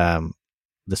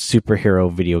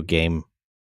superhero video game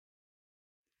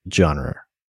genre.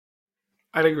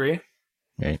 I'd agree.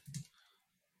 Right.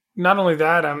 Not only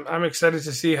that, I'm excited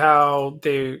to see how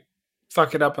they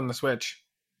fuck it up on the Switch.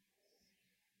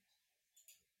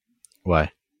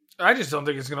 Why? I just don't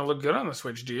think it's going to look good on the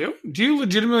Switch. Do you? Do you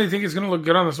legitimately think it's going to look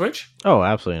good on the Switch? Oh,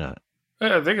 absolutely not.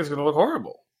 I think it's going to look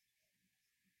horrible.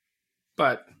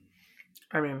 But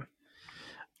I mean,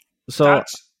 So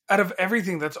that's out of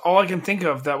everything. That's all I can think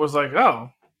of. That was like, oh,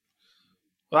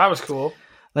 well, that was cool.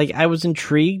 like I was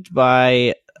intrigued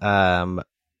by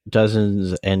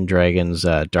Dungeons and Dragons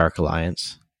Dark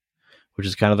Alliance, which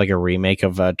is kind of like a remake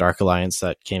of Dark Alliance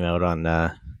that came out on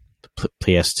the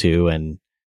PS2 and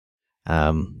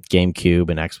GameCube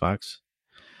and Xbox.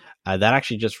 That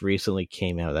actually just recently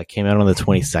came out. That came out on the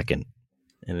 22nd,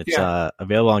 and it's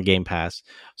available on Game Pass.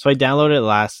 So I downloaded it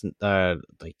last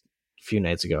like a few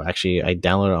nights ago. Actually, I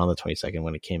downloaded it on the 22nd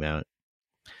when it came out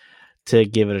to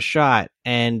give it a shot,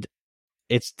 and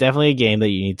it's definitely a game that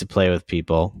you need to play with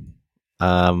people.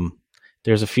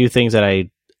 There's a few things that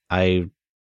I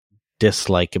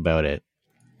dislike about it.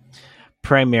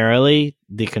 Primarily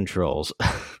the controls.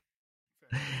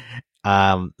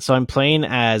 So I'm playing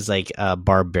as like a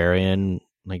barbarian,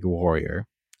 like warrior,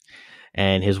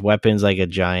 and his weapon's like a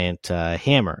giant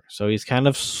hammer. So he's kind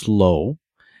of slow,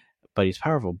 but he's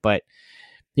powerful. But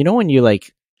you know when you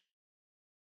like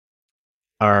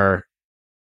are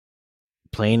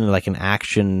playing like an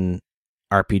action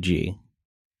RPG,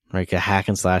 like a hack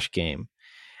and slash game,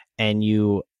 and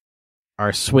you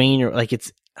are swinging your like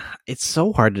it's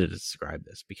so hard to describe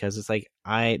this because it's like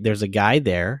there's a guy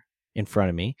there in front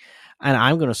of me, and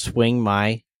I'm going to swing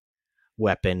my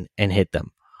weapon and hit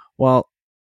them. Well,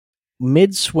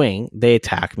 mid swing, they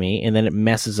attack me, and then it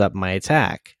messes up my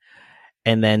attack.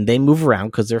 And then they move around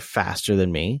because they're faster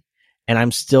than me, and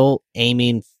I'm still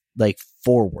aiming like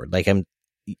forward. Like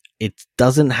it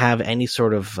doesn't have any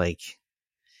sort of like.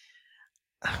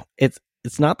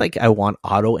 It's not like I want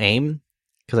auto aim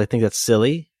because I think that's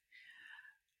silly,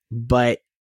 but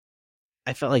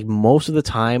I felt like most of the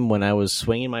time when I was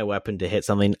swinging my weapon to hit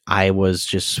something, I was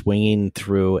just swinging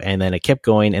through, and then it kept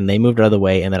going, and they moved out of the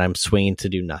way, and then I'm swinging to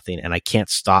do nothing, and I can't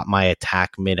stop my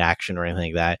attack mid-action or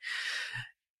anything like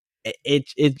that.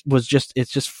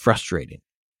 It's just frustrating.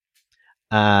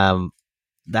 That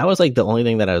was like the only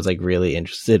thing that I was like really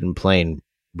interested in playing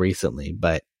recently,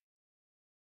 but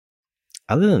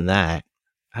other than that,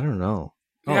 I don't know.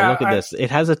 Oh, Yeah, look at this! It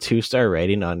has a 2-star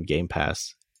rating on Game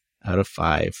Pass out of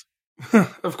 5.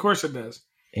 Of course it does.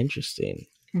 Interesting.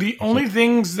 The only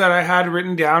things that I had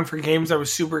written down for games I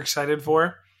was super excited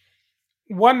for,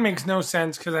 one makes no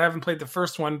sense because I haven't played the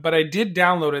first one, but I did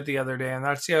download it the other day, and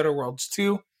that's The Outer Worlds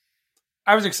 2.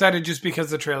 I was excited just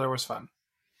because the trailer was fun.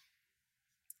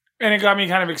 And it got me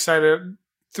kind of excited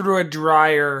through a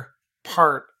drier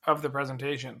part of the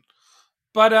presentation.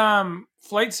 But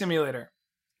Flight Simulator.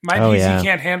 My PC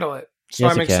can't handle it. So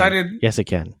Yes, I'm it can. excited. Yes, it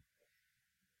can.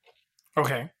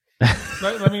 Okay.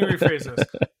 Let me rephrase this.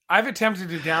 I've attempted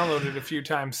to download it a few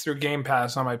times through Game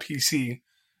Pass on my PC,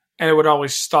 and it would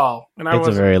always stall. And It's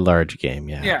a very large game,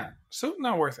 yeah. Yeah, so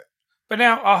not worth it. But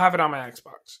now I'll have it on my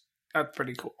Xbox. That's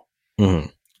pretty cool. Mm-hmm.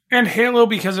 And Halo,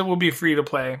 because it will be free to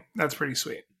play. That's pretty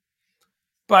sweet.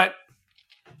 But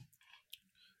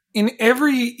in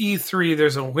every E3,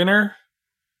 there's a winner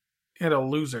and a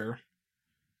loser.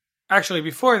 Actually,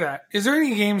 before that, is there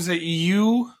any games that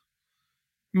you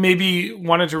maybe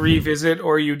wanted to revisit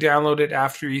or you downloaded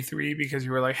after E3 because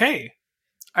you were like, hey,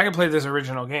 I can play this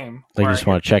original game? Like, you just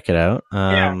want to check it out?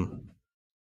 Yeah.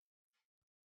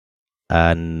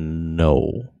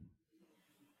 No.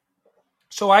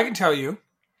 So I can tell you,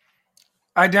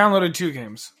 I downloaded 2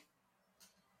 games.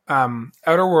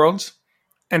 Outer Worlds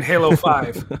and Halo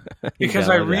 5. Because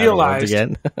I realized...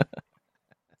 again.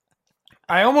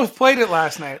 I almost played it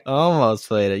last night. Almost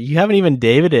played it. You haven't even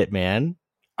David it, man.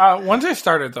 Once I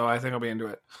start it, though, I think I'll be into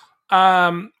it.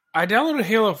 I downloaded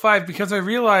Halo 5 because I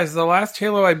realized the last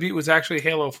Halo I beat was actually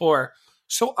Halo 4.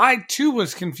 So I, too,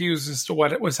 was confused as to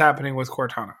what was happening with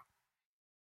Cortana.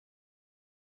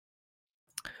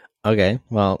 Okay,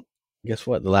 well, guess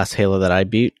what? The last Halo that I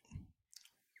beat...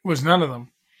 Was none of them.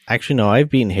 Actually, no, I've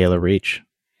beaten Halo Reach.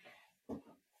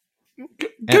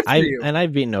 Good for you. And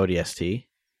I've beaten ODST.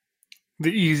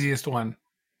 The easiest one.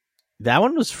 That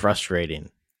one was frustrating.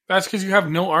 That's because you have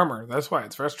no armor. That's why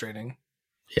it's frustrating.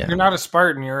 Yeah. You're not a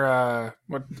Spartan. You're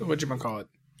what'd you call it?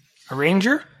 A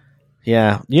Ranger?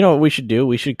 Yeah. You know what we should do?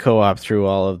 We should co-op through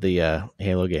all of the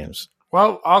Halo games.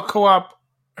 Well, I'll co-op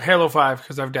Halo 5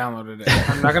 because I've downloaded it.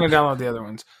 I'm not going to download the other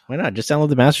ones. Why not? Just download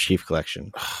the Master Chief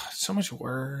Collection. So much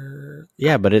work.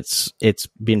 Yeah, but it's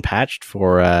been patched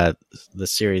for the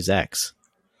Series X.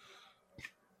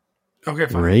 Okay,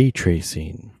 fine. Ray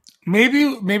tracing. Maybe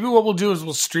what we'll do is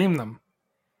we'll stream them.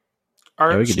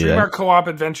 Yeah, we could do stream that. our co-op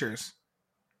adventures.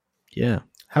 Yeah.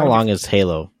 How long is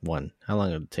Halo 1? How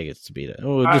long would it take us to beat it?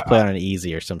 Oh, we'll just play on an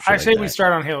easy or some shit I like say that. we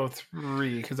start on Halo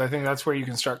 3 because I think that's where you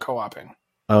can start co-oping.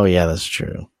 Oh, yeah, that's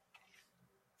true.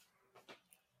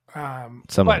 Something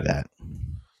but like that.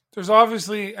 there's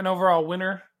obviously an overall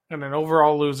winner and an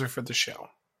overall loser for the show.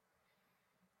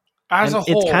 As And a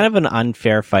whole, it's kind of an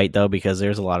unfair fight though, because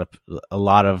there's a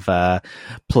lot of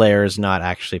players not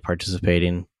actually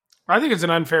participating. I think it's an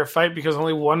unfair fight because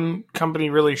only one company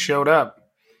really showed up.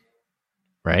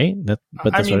 Right? But I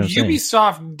that's mean, what I'm saying.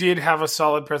 Ubisoft did have a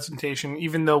solid presentation,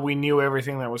 even though we knew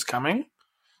everything that was coming.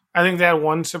 I think they had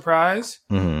one surprise,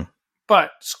 Mhm.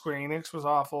 but Square Enix was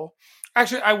awful.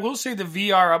 Actually, I will say the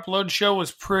VR upload show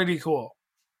was pretty cool.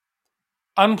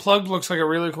 Unplugged looks like a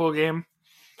really cool game.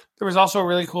 There was also a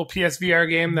really cool PSVR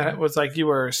game that was like you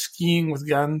were skiing with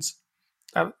guns.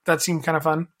 That seemed kind of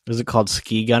fun. Is it called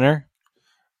Ski Gunner?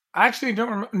 I actually don't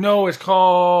remember. No, it's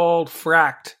called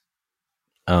Fracked.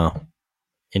 Oh,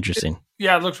 interesting.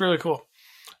 Yeah, it looks really cool.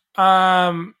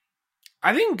 I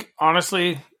think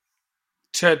honestly,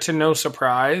 to no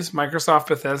surprise, Microsoft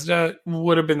Bethesda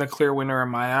would have been the clear winner in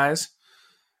my eyes.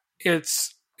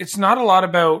 It's not a lot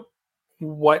about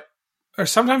what, or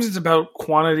sometimes it's about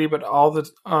quantity, but all the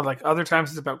like other times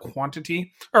it's about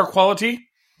quantity or quality.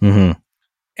 Mm-hmm.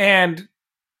 And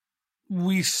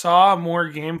we saw more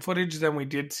game footage than we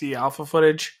did see alpha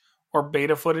footage or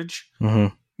beta footage.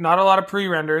 Mm-hmm. Not a lot of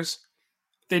pre-renders.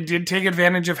 They did take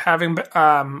advantage of having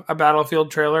a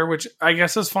Battlefield trailer, which I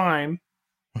guess is fine.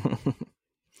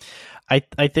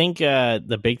 I think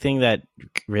the big thing that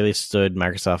really stood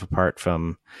Microsoft apart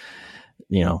from,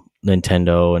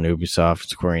 Nintendo and Ubisoft,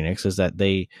 Square Enix, is that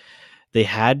they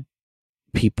had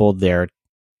people there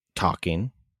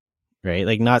talking, right?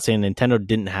 Like, not saying Nintendo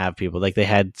didn't have people, like they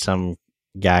had some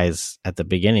guys at the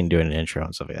beginning doing an intro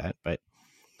and stuff like that, but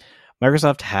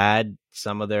Microsoft had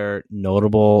some of their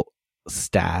notable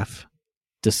staff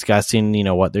discussing,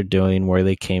 what they're doing, where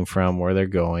they came from, where they're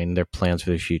going, their plans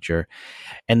for the future.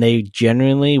 And they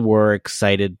genuinely were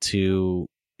excited to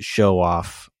show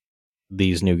off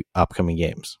these new upcoming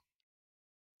games.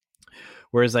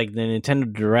 Whereas like the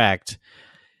Nintendo Direct,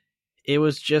 it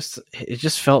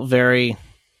just felt very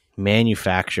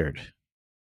manufactured,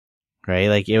 right?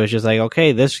 Like it was just like,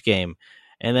 okay, this game,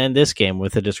 and then this game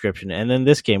with a description, and then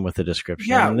this game with a description.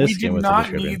 Yeah, and this we game did with a not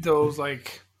description. need those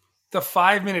like the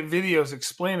 5-minute videos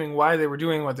explaining why they were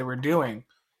doing what they were doing.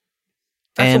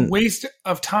 That's a waste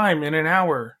of time in an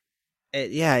hour.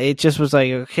 It just was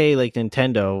like, okay, like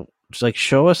Nintendo, just like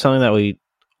show us something that we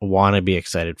want to be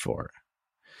excited for.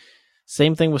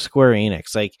 Same thing with Square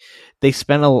Enix. Like they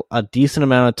spent a decent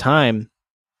amount of time,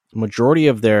 majority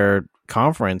of their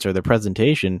conference or their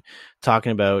presentation,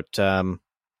 talking about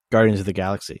Guardians of the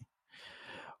Galaxy,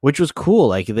 which was cool.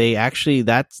 Like they actually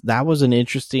that was an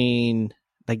interesting,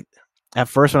 like at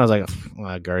first when I was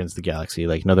like, Guardians of the Galaxy,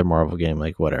 like another Marvel game,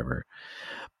 like whatever.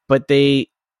 But they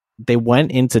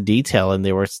went into detail and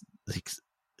they were like,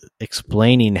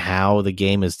 explaining how the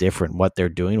game is different, what they're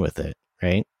doing with it,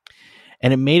 right?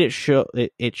 And it made it show.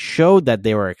 It showed that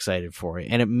they were excited for it,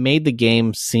 and it made the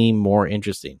game seem more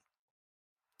interesting.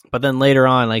 But then later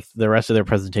on, like the rest of their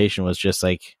presentation was just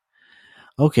like,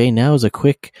 okay, now is a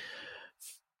quick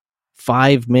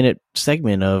 5-minute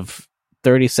segment of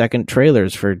 30-second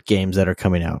trailers for games that are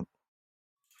coming out.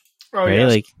 Oh right? yeah,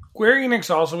 Like Square Enix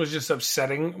also was just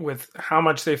upsetting with how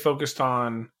much they focused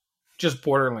on just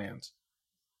Borderlands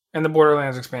and the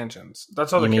Borderlands expansions.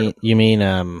 That's all they cared about. you mean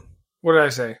What did I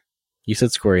say? you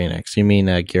said Square Enix. You mean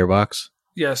Gearbox?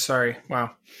 Yes, sorry.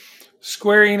 Wow.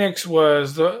 Square Enix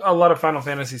was a lot of Final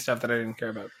Fantasy stuff that I didn't care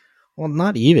about. Well,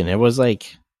 not even. It was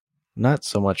like not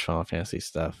so much Final Fantasy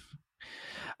stuff.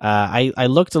 I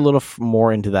looked a little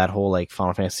more into that whole like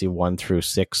Final Fantasy 1 through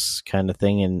 6 kind of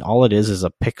thing, and all it is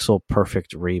a pixel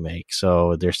perfect remake.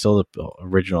 So they're still the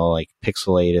original like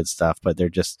pixelated stuff, but they're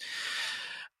just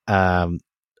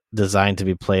designed to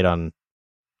be played on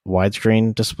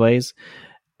widescreen displays.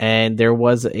 And there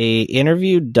was a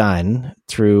interview done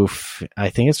through, I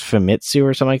think it's Famitsu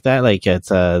or something like that. Like it's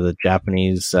the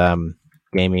Japanese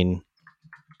gaming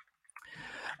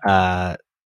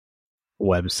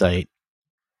website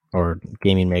or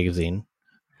gaming magazine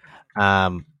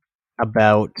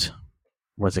about,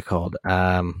 what's it called?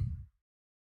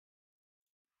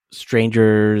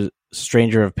 Stranger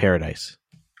of Paradise.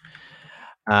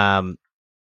 And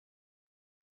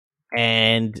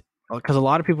because a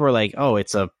lot of people are like, oh,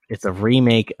 it's a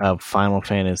remake of Final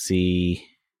Fantasy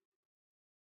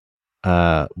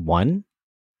 1,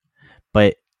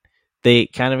 but they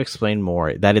kind of explain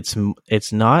more that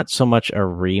it's not so much a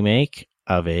remake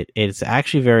of it. It's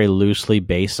actually very loosely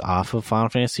based off of Final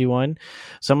Fantasy 1.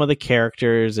 Some of the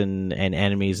characters and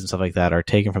enemies and stuff like that are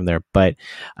taken from there. But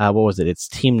what was it? It's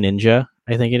Team Ninja,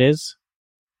 I think it is.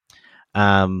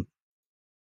 That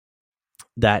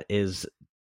is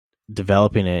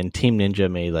developing it, and Team Ninja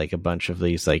made like a bunch of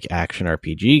these like action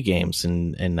RPG games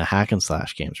and the hack and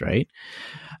slash games, right?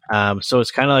 So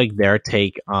it's kind of like their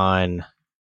take on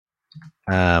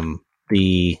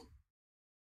the,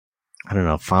 I don't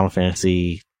know, Final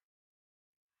Fantasy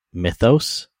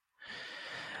mythos.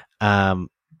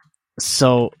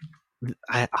 So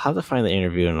I'll have to find the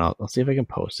interview and I'll see if I can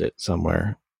post it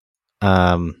somewhere.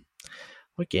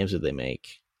 What games did they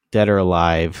make? Dead or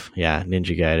Alive, yeah,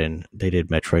 Ninja Gaiden. They did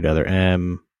Metroid Other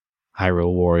M,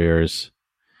 Hyrule Warriors,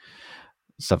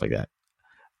 stuff like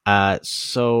that.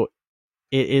 So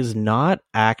it is not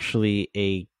actually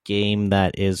a game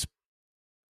that is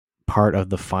part of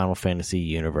the Final Fantasy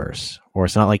universe, or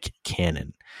it's not like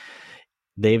canon.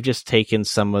 They've just taken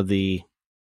some of the.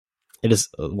 It is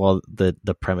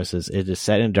the premises. It is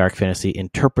set in dark fantasy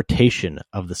interpretation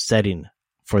of the setting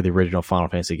for the original Final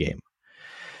Fantasy game.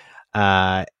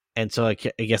 And so I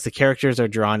guess the characters are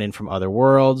drawn in from other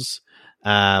worlds.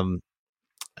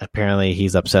 Apparently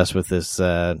he's obsessed with this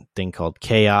thing called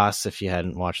Chaos, if you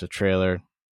hadn't watched the trailer.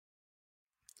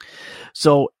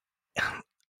 So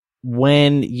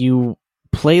when you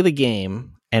play the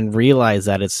game and realize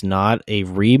that it's not a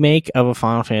remake of a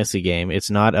Final Fantasy game, it's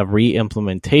not a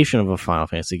re-implementation of a Final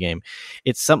Fantasy game,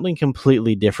 it's something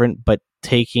completely different, but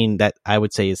taking that, I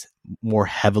would say, is more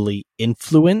heavily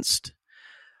influenced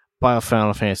by a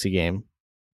Final Fantasy game,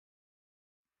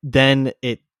 then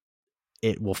it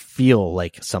will feel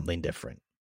like something different.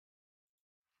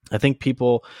 I think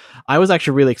I was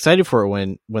actually really excited for it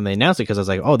when they announced it, because I was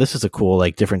like, oh, this is a cool,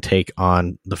 like, different take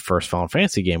on the first Final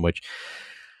Fantasy game, which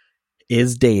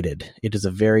is dated. It is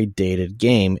a very dated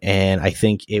game, and I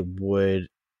think it would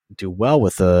do well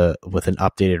with an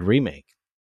updated remake.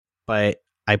 But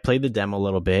I played the demo a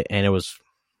little bit, and it was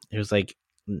like,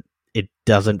 it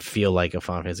doesn't feel like a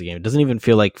Final Fantasy game. It doesn't even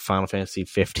feel like Final Fantasy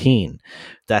 15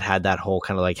 that had that whole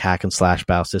kind of like hack and slash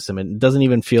battle system. And it doesn't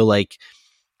even feel like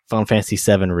Final Fantasy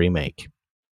 7 remake.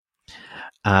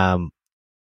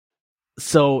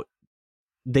 So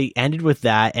they ended with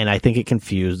that, and I think it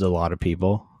confused a lot of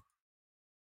people.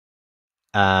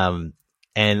 And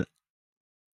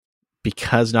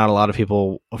because not a lot of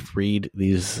people read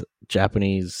these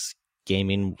Japanese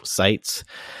gaming sites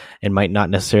and might not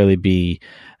necessarily be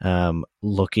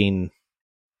looking,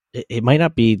 it might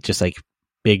not be just like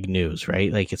big news,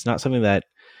 right? Like, it's not something that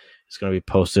is going to be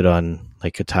posted on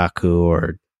like Kotaku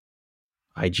or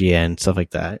IGN, stuff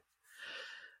like that.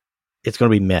 It's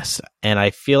going to be missed, and I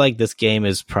feel like this game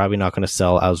is probably not going to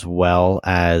sell as well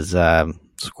as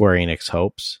Square Enix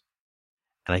hopes,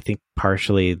 and I think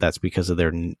partially that's because of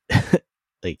their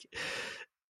like,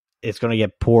 it's going to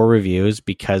get poor reviews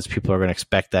because people are going to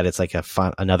expect that it's like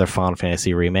another Final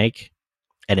Fantasy remake,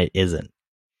 and it isn't.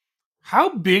 How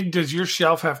big does your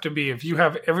shelf have to be if you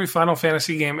have every Final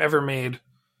Fantasy game ever made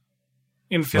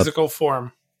in physical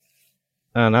form?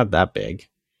 Not that big.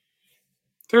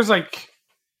 There's like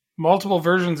multiple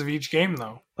versions of each game,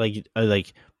 though.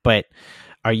 But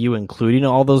are you including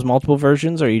all those multiple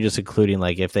versions, or are you just including,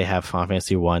 like, if they have Final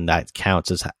Fantasy 1, that counts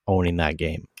as owning that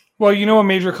game? Well, you know, a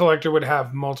major collector would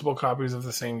have multiple copies of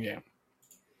the same game.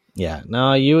 Yeah,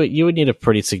 no, you would need a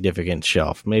pretty significant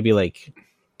shelf, maybe like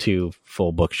 2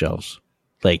 full bookshelves,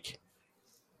 like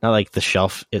not like the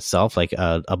shelf itself, like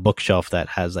a bookshelf that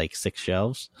has like 6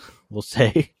 shelves, we'll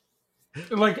say,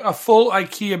 like a full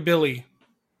IKEA Billy.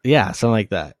 Yeah, something like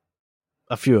that.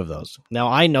 A few of those. Now,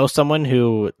 I know someone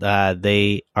who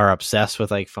they are obsessed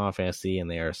with like Final Fantasy, and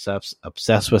they are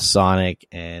obsessed with Sonic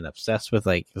and obsessed with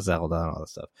like Zelda and all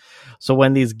this stuff. So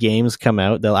when these games come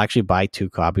out, they'll actually buy 2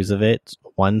 copies of it.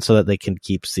 One so that they can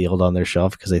keep sealed on their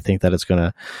shelf because they think that it's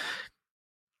gonna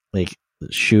like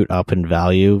shoot up in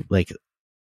value, like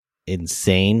an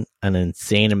insane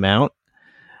amount.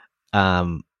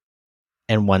 And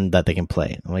one that they can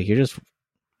play. I'm like, you're just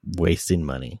wasting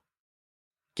money.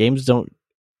 Games don't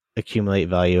accumulate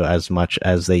value as much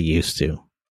as they used to.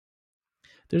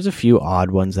 There's a few odd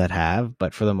ones that have,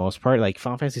 but for the most part, like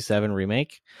Final Fantasy 7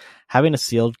 Remake, having a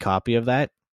sealed copy of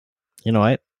that, you know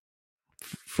what?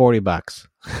 $40.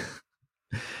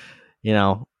 You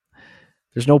know,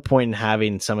 there's no point in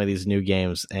having some of these new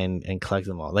games and collect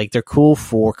them all. Like, they're cool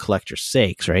for collector's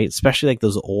sakes, right? Especially like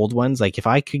those old ones. Like, if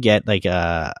I could get like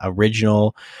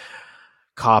original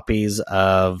copies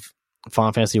of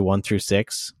Final Fantasy 1 through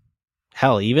 6,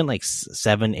 hell, even like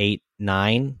 7, 8,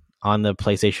 9 on the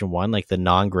PlayStation 1, like the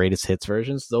non-greatest hits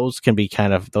versions, those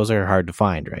are hard to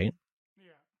find, right?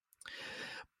 Yeah.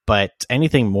 But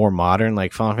anything more modern,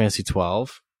 like Final Fantasy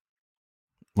 12,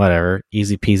 whatever,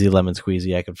 easy peasy lemon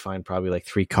squeezy, I could find probably like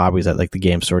 3 copies at like the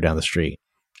game store down the street.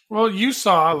 Well, you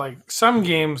saw like some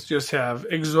games just have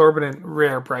exorbitant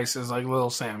rare prices, like Little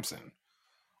Samson,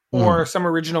 or some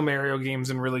original Mario games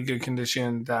in really good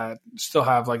condition that still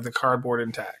have like the cardboard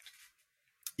intact.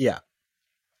 Yeah,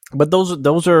 but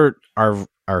those are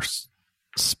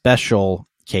special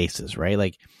cases, right?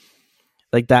 Like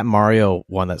that Mario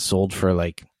one that sold for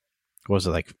like, what was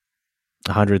it, like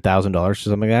 $100,000 or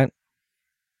something like that?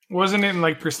 Wasn't it in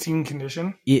like pristine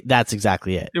condition? That's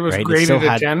exactly it. It was right? graded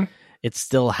at 10. It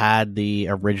still had the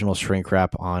original shrink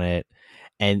wrap on it,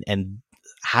 and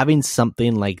having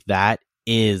something like that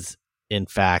is in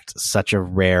fact such a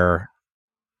rarity.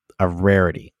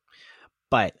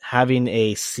 But having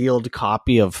a sealed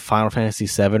copy of Final Fantasy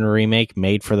VII Remake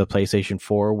made for the PlayStation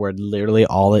 4, where literally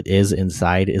all it is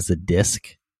inside is a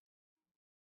disc,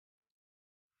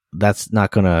 that's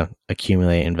not going to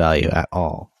accumulate in value at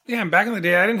all. Yeah, and back in the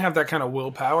day, I didn't have that kind of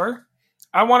willpower.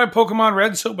 I wanted Pokemon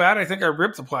Red so bad, I think I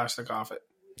ripped the plastic off it.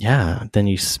 Yeah, then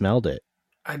you smelled it.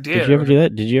 I did. Did you ever do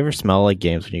that? Did you ever smell like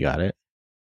games when you got it?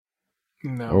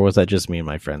 No. Or was that just me and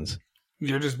my friends?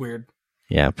 You're just weird.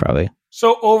 Yeah, probably.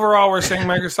 So overall, we're saying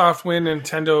Microsoft win,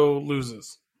 Nintendo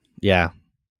loses. Yeah.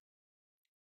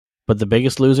 But the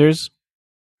biggest losers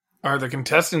Are the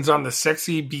contestants on the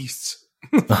Sexy Beasts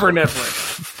for Netflix.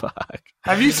 Fuck.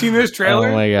 Have you seen this trailer?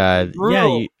 Oh my god.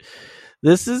 Brutal. Yeah,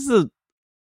 this is the...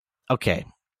 Okay.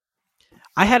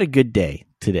 I had a good day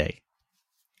today.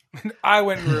 I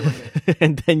went and ruined it.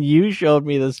 And then you showed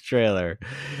me this trailer,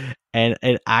 and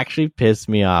it actually pissed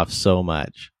me off so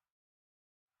much.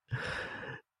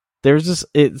 There's this,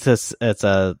 it's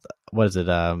a what is it,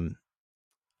 a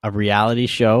reality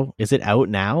show? Is it out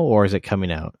now or is it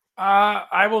coming out?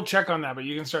 I will check on that, but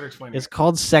you can start explaining. It's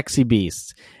called Sexy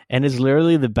Beasts, and it's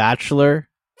literally The Bachelor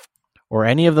or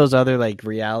any of those other like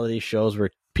reality shows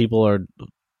where people are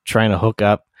trying to hook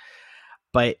up.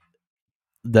 But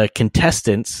the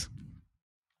contestants,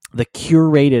 the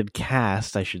curated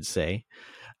cast, I should say,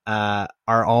 are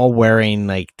all wearing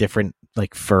like different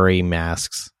like furry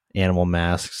masks, animal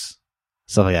masks,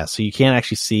 stuff like that. So you can't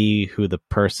actually see who the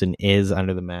person is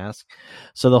under the mask.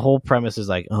 So the whole premise is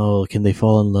like, oh, can they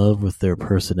fall in love with their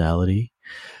personality?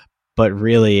 But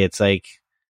really, it's like,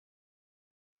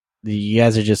 you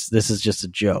guys are just, this is just a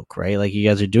joke, right? Like, you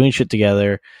guys are doing shit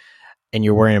together and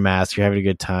you're wearing a mask, you're having a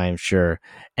good time, sure.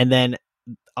 And then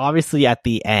obviously at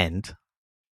the end,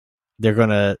 they're going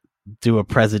to do a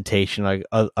presentation, like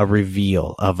a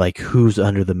reveal of like who's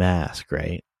under the mask,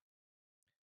 right?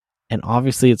 And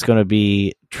obviously it's going to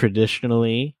be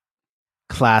traditionally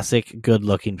classic,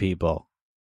 good-looking people.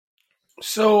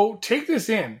 So take this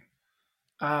in.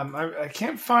 I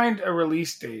can't find a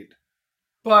release date,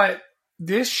 but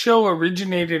this show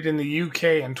originated in the UK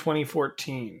in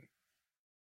 2014.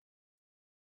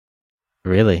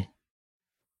 Really?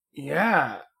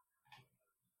 Yeah.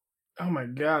 Oh my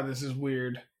god, this is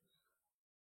weird.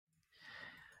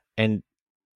 And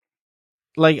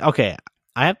like, okay,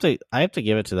 I have to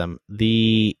give it to them.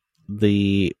 The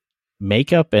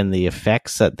makeup and the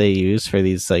effects that they use for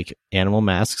these like animal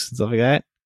masks and stuff like that,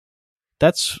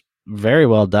 that's very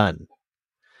well done.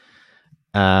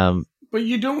 But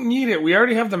you don't need it. We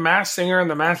already have the masked singer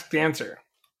and the masked dancer.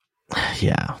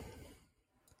 Yeah.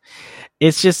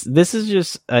 It's just, this is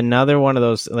just another one of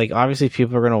those, like, obviously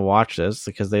people are going to watch this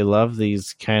because they love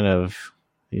these kind of,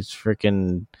 these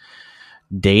freaking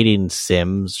dating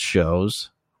sims shows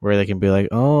where they can be like,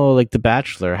 oh, like The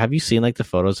Bachelor. Have you seen like the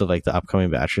photos of like the upcoming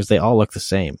Bachelors? They all look the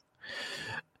same.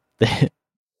 They're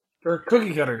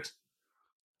cookie cutters.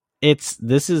 You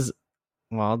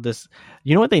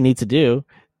know what they need to do?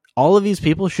 All of these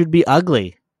people should be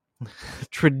ugly.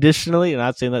 Traditionally, I'm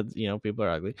not saying that, you know, people are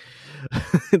ugly.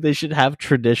 They should have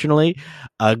traditionally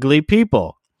ugly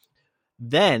people.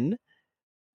 Then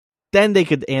they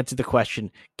could answer the question,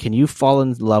 can you fall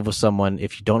in love with someone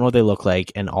if you don't know what they look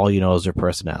like and all you know is their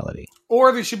personality?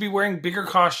 Or they should be wearing bigger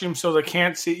costumes so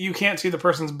you can't see the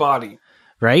person's body.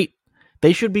 Right?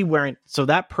 They should be wearing, so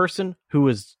that person who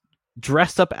is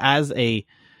dressed up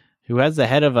who has the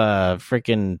head of a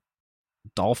freaking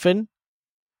dolphin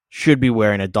should be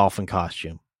wearing a dolphin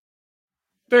costume.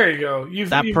 There you go.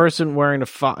 Person wearing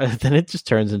then it just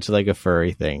turns into like a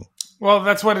furry thing. Well,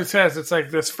 that's what it says. It's like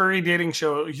this furry dating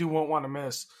show you won't want to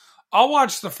miss. I'll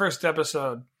watch the first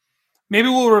episode. Maybe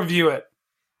we'll review it.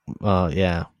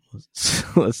 Yeah.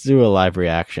 Let's do a live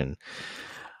reaction.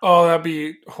 Oh, that'd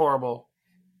be horrible.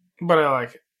 But I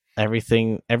like it.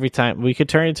 Every time we could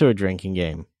turn it into a drinking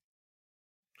game.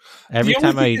 Every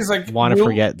time I want to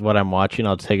forget what I'm watching,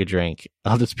 I'll take a drink.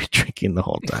 I'll just be drinking the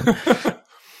whole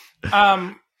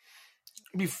time.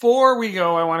 Before we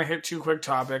go, I want to hit two quick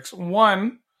topics.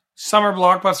 One, summer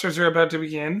blockbusters are about to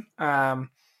begin.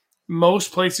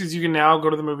 Most places you can now go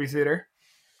to the movie theater,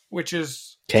 which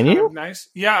is Can kind you? of nice.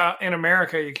 Yeah, in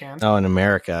America you can. Oh, in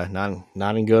America,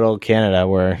 not in good old Canada,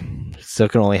 where still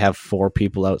can only have 4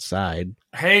 people outside.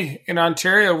 Hey, in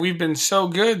Ontario, we've been so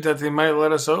good that they might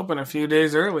let us open a few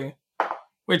days early,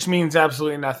 which means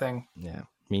absolutely nothing. Yeah,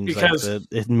 means Because-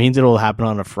 it means it'll happen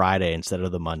on a Friday instead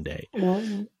of the Monday.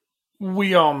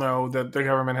 We all know that the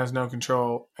government has no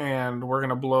control, and we're going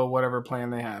to blow whatever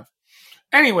plan they have.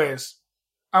 Anyways,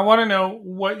 I want to know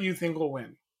what you think will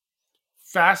win.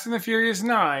 Fast and the Furious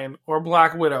 9 or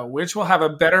Black Widow, which will have a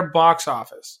better box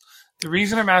office? The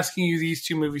reason I'm asking you these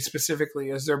two movies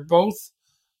specifically is they're both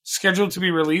scheduled to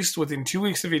be released within 2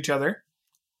 weeks of each other,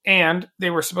 and they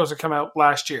were supposed to come out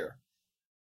last year.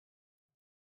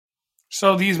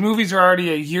 So these movies are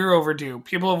already a year overdue.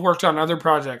 People have worked on other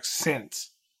projects since.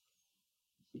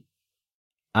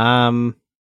 Fast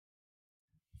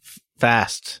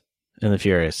and the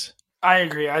Furious. I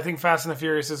agree. I think Fast and the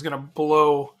Furious is going to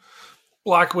blow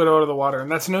Black Widow out of the water.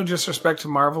 And that's no disrespect to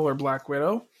Marvel or Black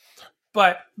Widow.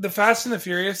 But the Fast and the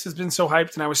Furious has been so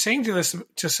hyped. And I was saying this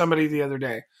to somebody the other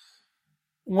day.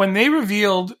 When they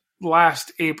revealed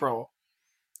last April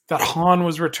that Han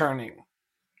was returning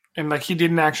and like he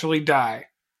didn't actually die,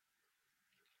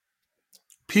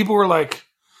 people were like,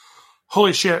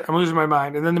 holy shit, I'm losing my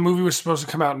mind. And then the movie was supposed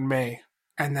to come out in May.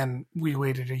 And then we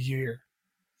waited a year.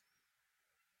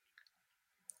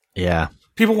 Yeah.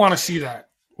 People want to see that.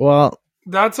 Well,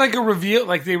 That's like a reveal.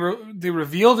 Like they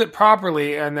revealed it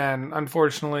properly, and then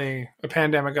unfortunately, a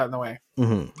pandemic got in the way.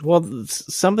 mhm. Well,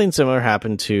 something similar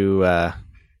happened to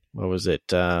what was it?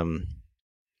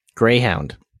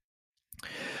 Greyhound,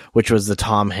 which was the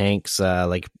Tom Hanks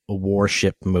like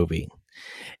warship movie.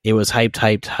 It was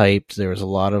hyped. There was a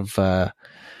lot of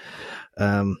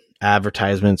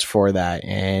advertisements for that,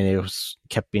 and it was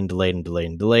kept being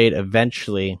delayed.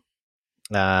 Eventually,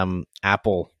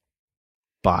 Apple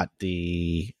bought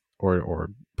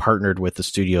or partnered with the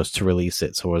studios to release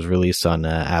it, so it was released on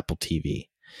Apple TV.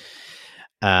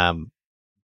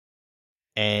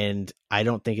 And I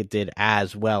don't think it did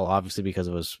as well, obviously, because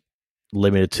it was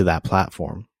limited to that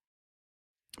platform.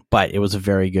 But it was a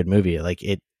very good movie. Like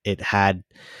it had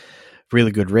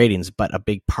really good ratings, but a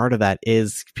big part of that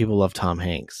is people love Tom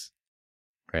Hanks,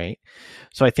 right?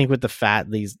 So I think with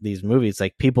these movies,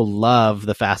 like people love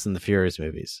the Fast and the Furious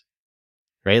movies,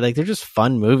 right? Like they're just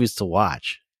fun movies to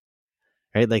watch,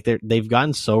 right? Like they've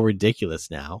gotten so ridiculous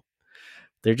now.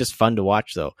 They're just fun to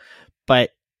watch though.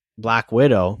 But Black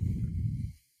Widow,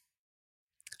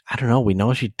 I don't know. We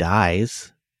know she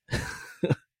dies.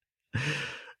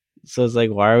 So it's like,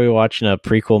 why are we watching a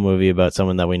prequel movie about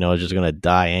someone that we know is just going to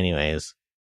die anyways?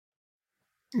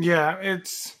 Yeah,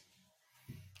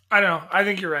 I don't know. I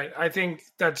think you're right. I think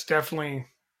that's definitely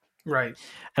right.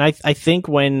 And I think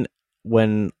when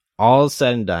all is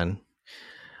said and done,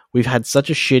 we've had such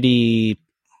a shitty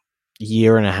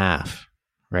year and a half,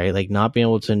 right? Like not being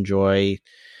able to enjoy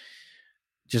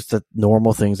just the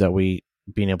normal things that we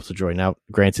being able to enjoy. Now,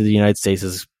 granted, the United States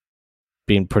is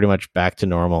being pretty much back to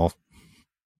normal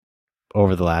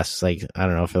over the last, like, I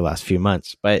don't know, for the last few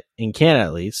months, but in Canada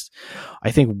at least,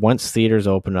 I think once theaters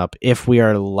open up, if we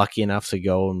are lucky enough to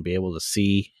go and be able to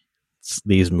see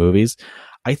these movies,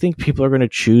 I think people are going to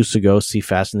choose to go see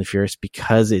Fast and the Furious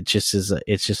because it just is,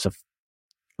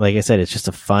 like I said, it's just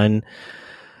a fun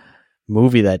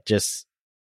movie that just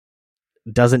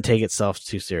doesn't take itself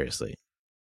too seriously.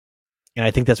 And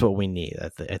I think that's what we need.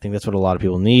 I think that's what a lot of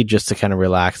people need, just to kind of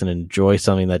relax and enjoy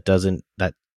something that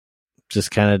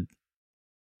just kind of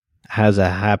has a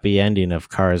happy ending of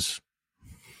cars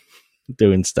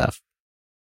doing stuff.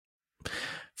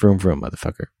 Vroom, vroom,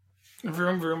 motherfucker.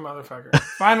 Vroom, vroom, motherfucker.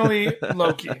 Finally,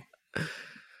 Loki.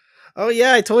 Oh,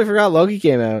 yeah, I totally forgot Loki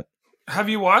came out. Have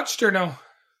you watched or no?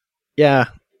 Yeah.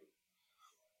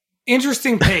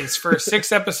 Interesting pace for a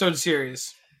 6-episode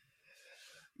series.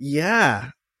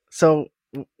 Yeah. So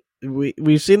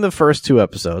we've seen the first 2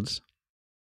 episodes,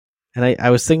 and I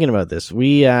was thinking about this.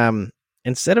 We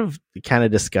instead of kind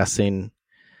of discussing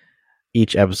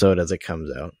each episode as it comes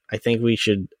out, I think we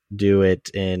should do it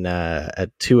in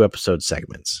 2-episode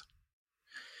segments.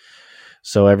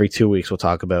 So every 2 weeks we'll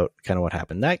talk about kind of what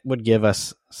happened. That would give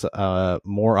us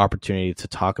more opportunity to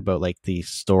talk about like the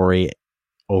story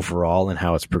overall and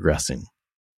how it's progressing.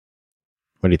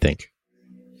 What do you think?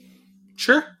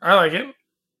 Sure, I like it.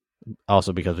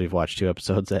 Also because we've watched 2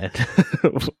 episodes and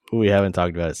we haven't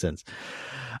talked about it since.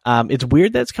 It's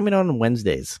weird that it's coming out on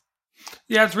Wednesdays.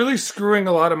 Yeah, it's really screwing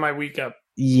a lot of my week up.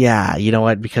 Yeah, you know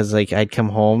what? Because like I'd come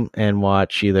home and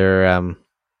watch either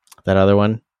that other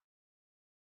one.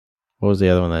 What was the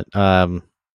other one that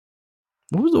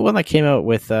what was the one that came out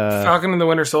with Falcon and the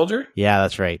Winter Soldier. yeah,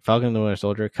 that's right. Falcon and the Winter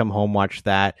Soldier. Come home, watch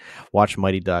that, watch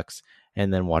Mighty Ducks,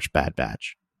 and then watch Bad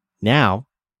Batch. Now,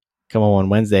 come home on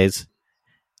Wednesdays,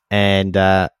 and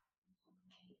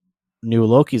new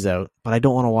Loki's out, but I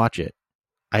don't want to watch it.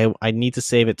 I need to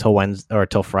save it till Wednesday or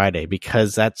till Friday,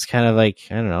 because that's kind of like,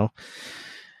 I don't know.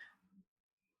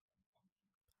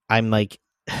 I'm like,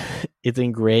 it's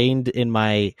ingrained in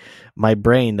my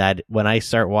brain that when I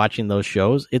start watching those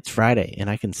shows, it's Friday and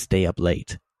I can stay up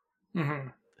late.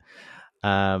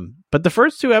 Mm-hmm. But the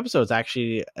first 2 episodes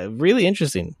actually really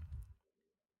interesting.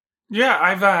 Yeah,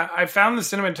 I found the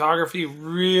cinematography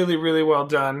really, really well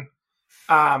done.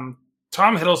 Tom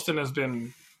Hiddleston has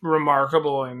been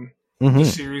remarkable in the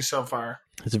series so far.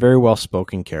 It's a very well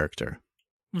spoken character.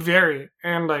 Very,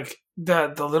 and like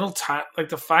the little time, like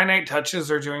the finite touches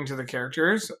they're doing to the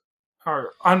characters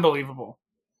are unbelievable.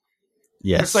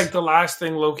 Yes, It's like the last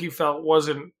thing Loki felt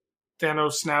wasn't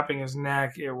Thanos snapping his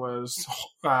neck; it was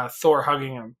Thor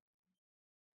hugging him.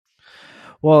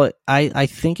 Well, I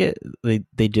think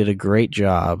they did a great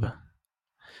job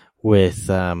with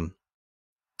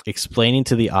explaining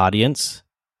to the audience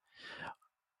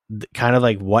kind of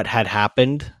like what had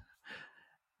happened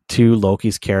to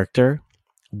Loki's character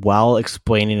while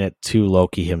explaining it to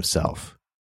Loki himself.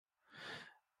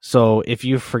 So if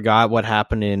you forgot what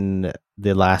happened in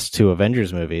the last 2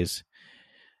 Avengers movies,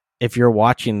 if you're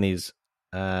watching these,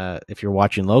 if you're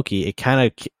watching Loki, it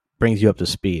kind of brings you up to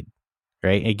speed,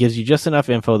 right? It gives you just enough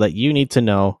info that you need to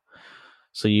know,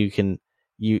 so you can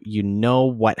you know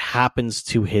what happens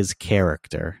to his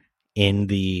character in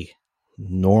the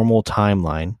normal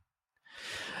timeline.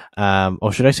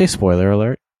 Should I say spoiler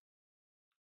alert?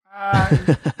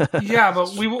 Yeah,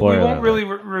 but we Spoiler won't alert. really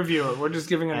review it. We're just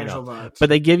giving I initial know. thoughts. But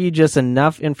they give you just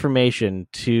enough information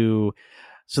so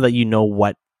that you know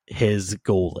what his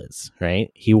goal is, right?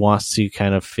 He wants to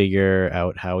kind of figure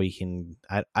out how he can.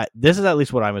 This is at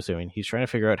least what I'm assuming. He's trying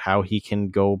to figure out how he can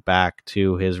go back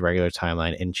to his regular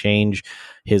timeline and change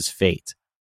his fate,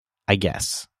 I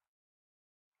guess.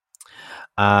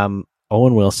 Owen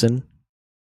Wilson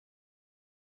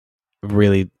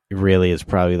really is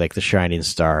probably like the shining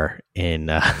star in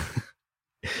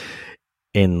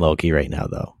in Loki right now,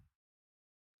 though.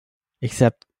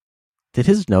 Except, did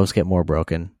his nose get more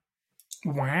broken?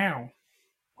 Wow.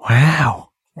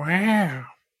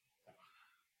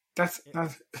 That's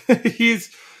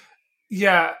he's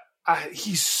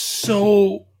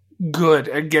so good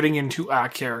at getting into a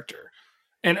character,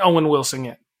 and Owen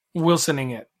Wilsoning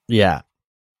it. Yeah.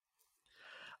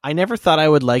 I never thought I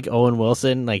would like Owen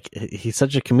Wilson. Like, he's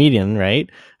such a comedian, right?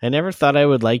 I never thought I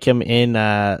would like him in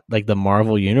like the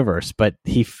Marvel universe, but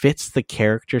he fits the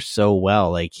character so well.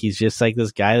 Like, he's just like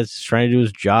this guy that's just trying to do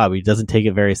his job. He doesn't take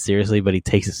it very seriously, but he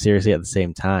takes it seriously at the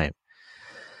same time.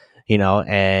 You know,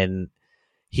 and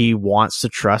he wants to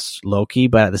trust Loki,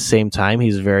 but at the same time,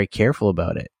 he's very careful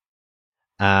about it.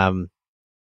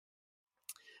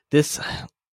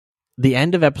 The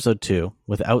end of episode 2,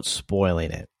 without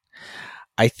spoiling it,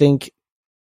 I think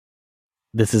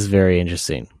this is very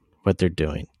interesting what they're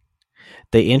doing.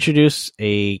 They introduce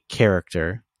a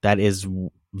character that is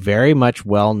very much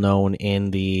well known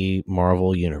in the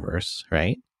Marvel universe,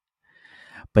 right?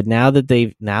 But now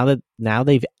they've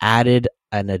added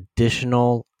an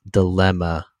additional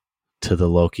dilemma to the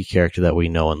Loki character that we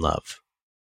know and love,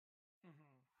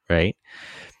 right?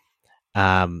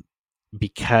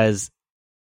 Because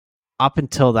up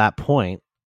until that point,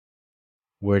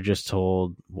 we're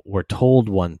told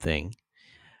one thing,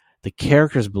 the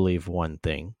characters believe one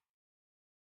thing,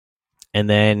 and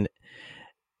then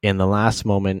in the last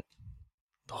moment,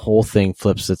 the whole thing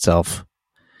flips itself,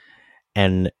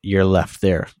 and you're left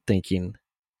there thinking,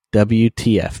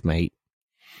 WTF, mate?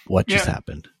 What just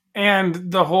happened?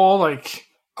 And the whole like,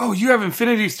 oh, you have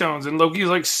Infinity Stones, and Loki's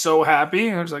like so happy,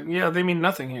 and I was like, yeah, they mean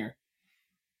nothing here.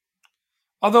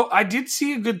 Although I did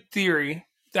see a good theory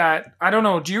that, I don't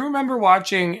know, do you remember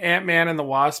watching Ant-Man and the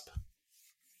Wasp?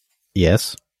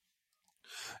 Yes.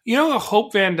 You know,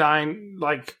 Hope Van Dyne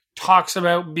like talks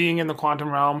about being in the quantum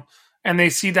realm, and they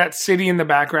see that city in the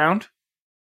background.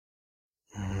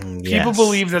 People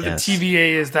believe that the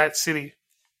TVA is that city.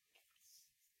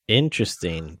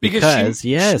 Interesting. Because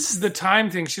the time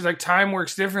thing, she's like, time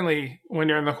works differently when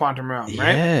you're in the quantum realm,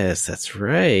 right? Yes, that's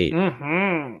right.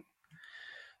 Mm-hmm.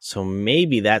 So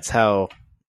maybe that's how...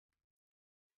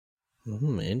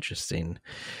 interesting.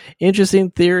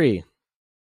 Interesting theory.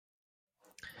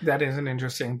 That is an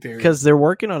interesting theory. Because they're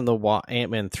working on the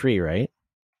Ant-Man 3, right?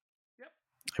 Yep.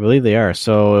 I believe they are.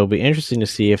 So it'll be interesting to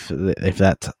see if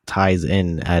that ties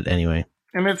in at anyway.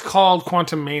 And it's called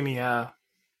Quantum Mania.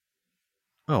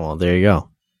 Oh, well, there you go.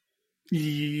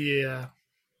 Yeah.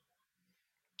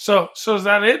 So is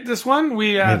that it? This one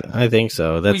we I think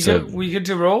so. That's it. we get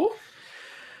to roll.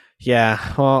 Yeah.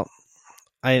 Well,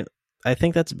 I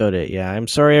think that's about it. Yeah. I'm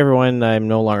sorry, everyone. I'm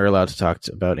no longer allowed to talk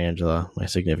about Angela, my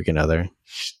significant other.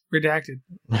 Redacted.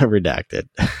 Redacted.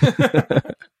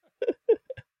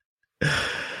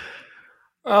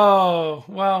 Oh,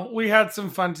 well, we had some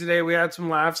fun today. We had some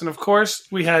laughs. And of course,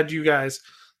 we had you guys.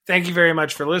 Thank you very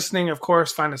much for listening. Of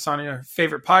course, find us on your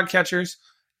favorite podcatchers,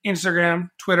 Instagram,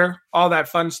 Twitter, all that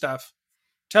fun stuff.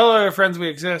 Tell all your friends we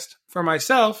exist. For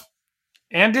myself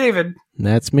and David,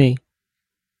 That's me.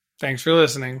 thanks for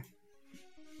listening.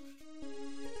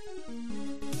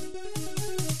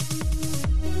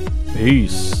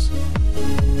 Peace.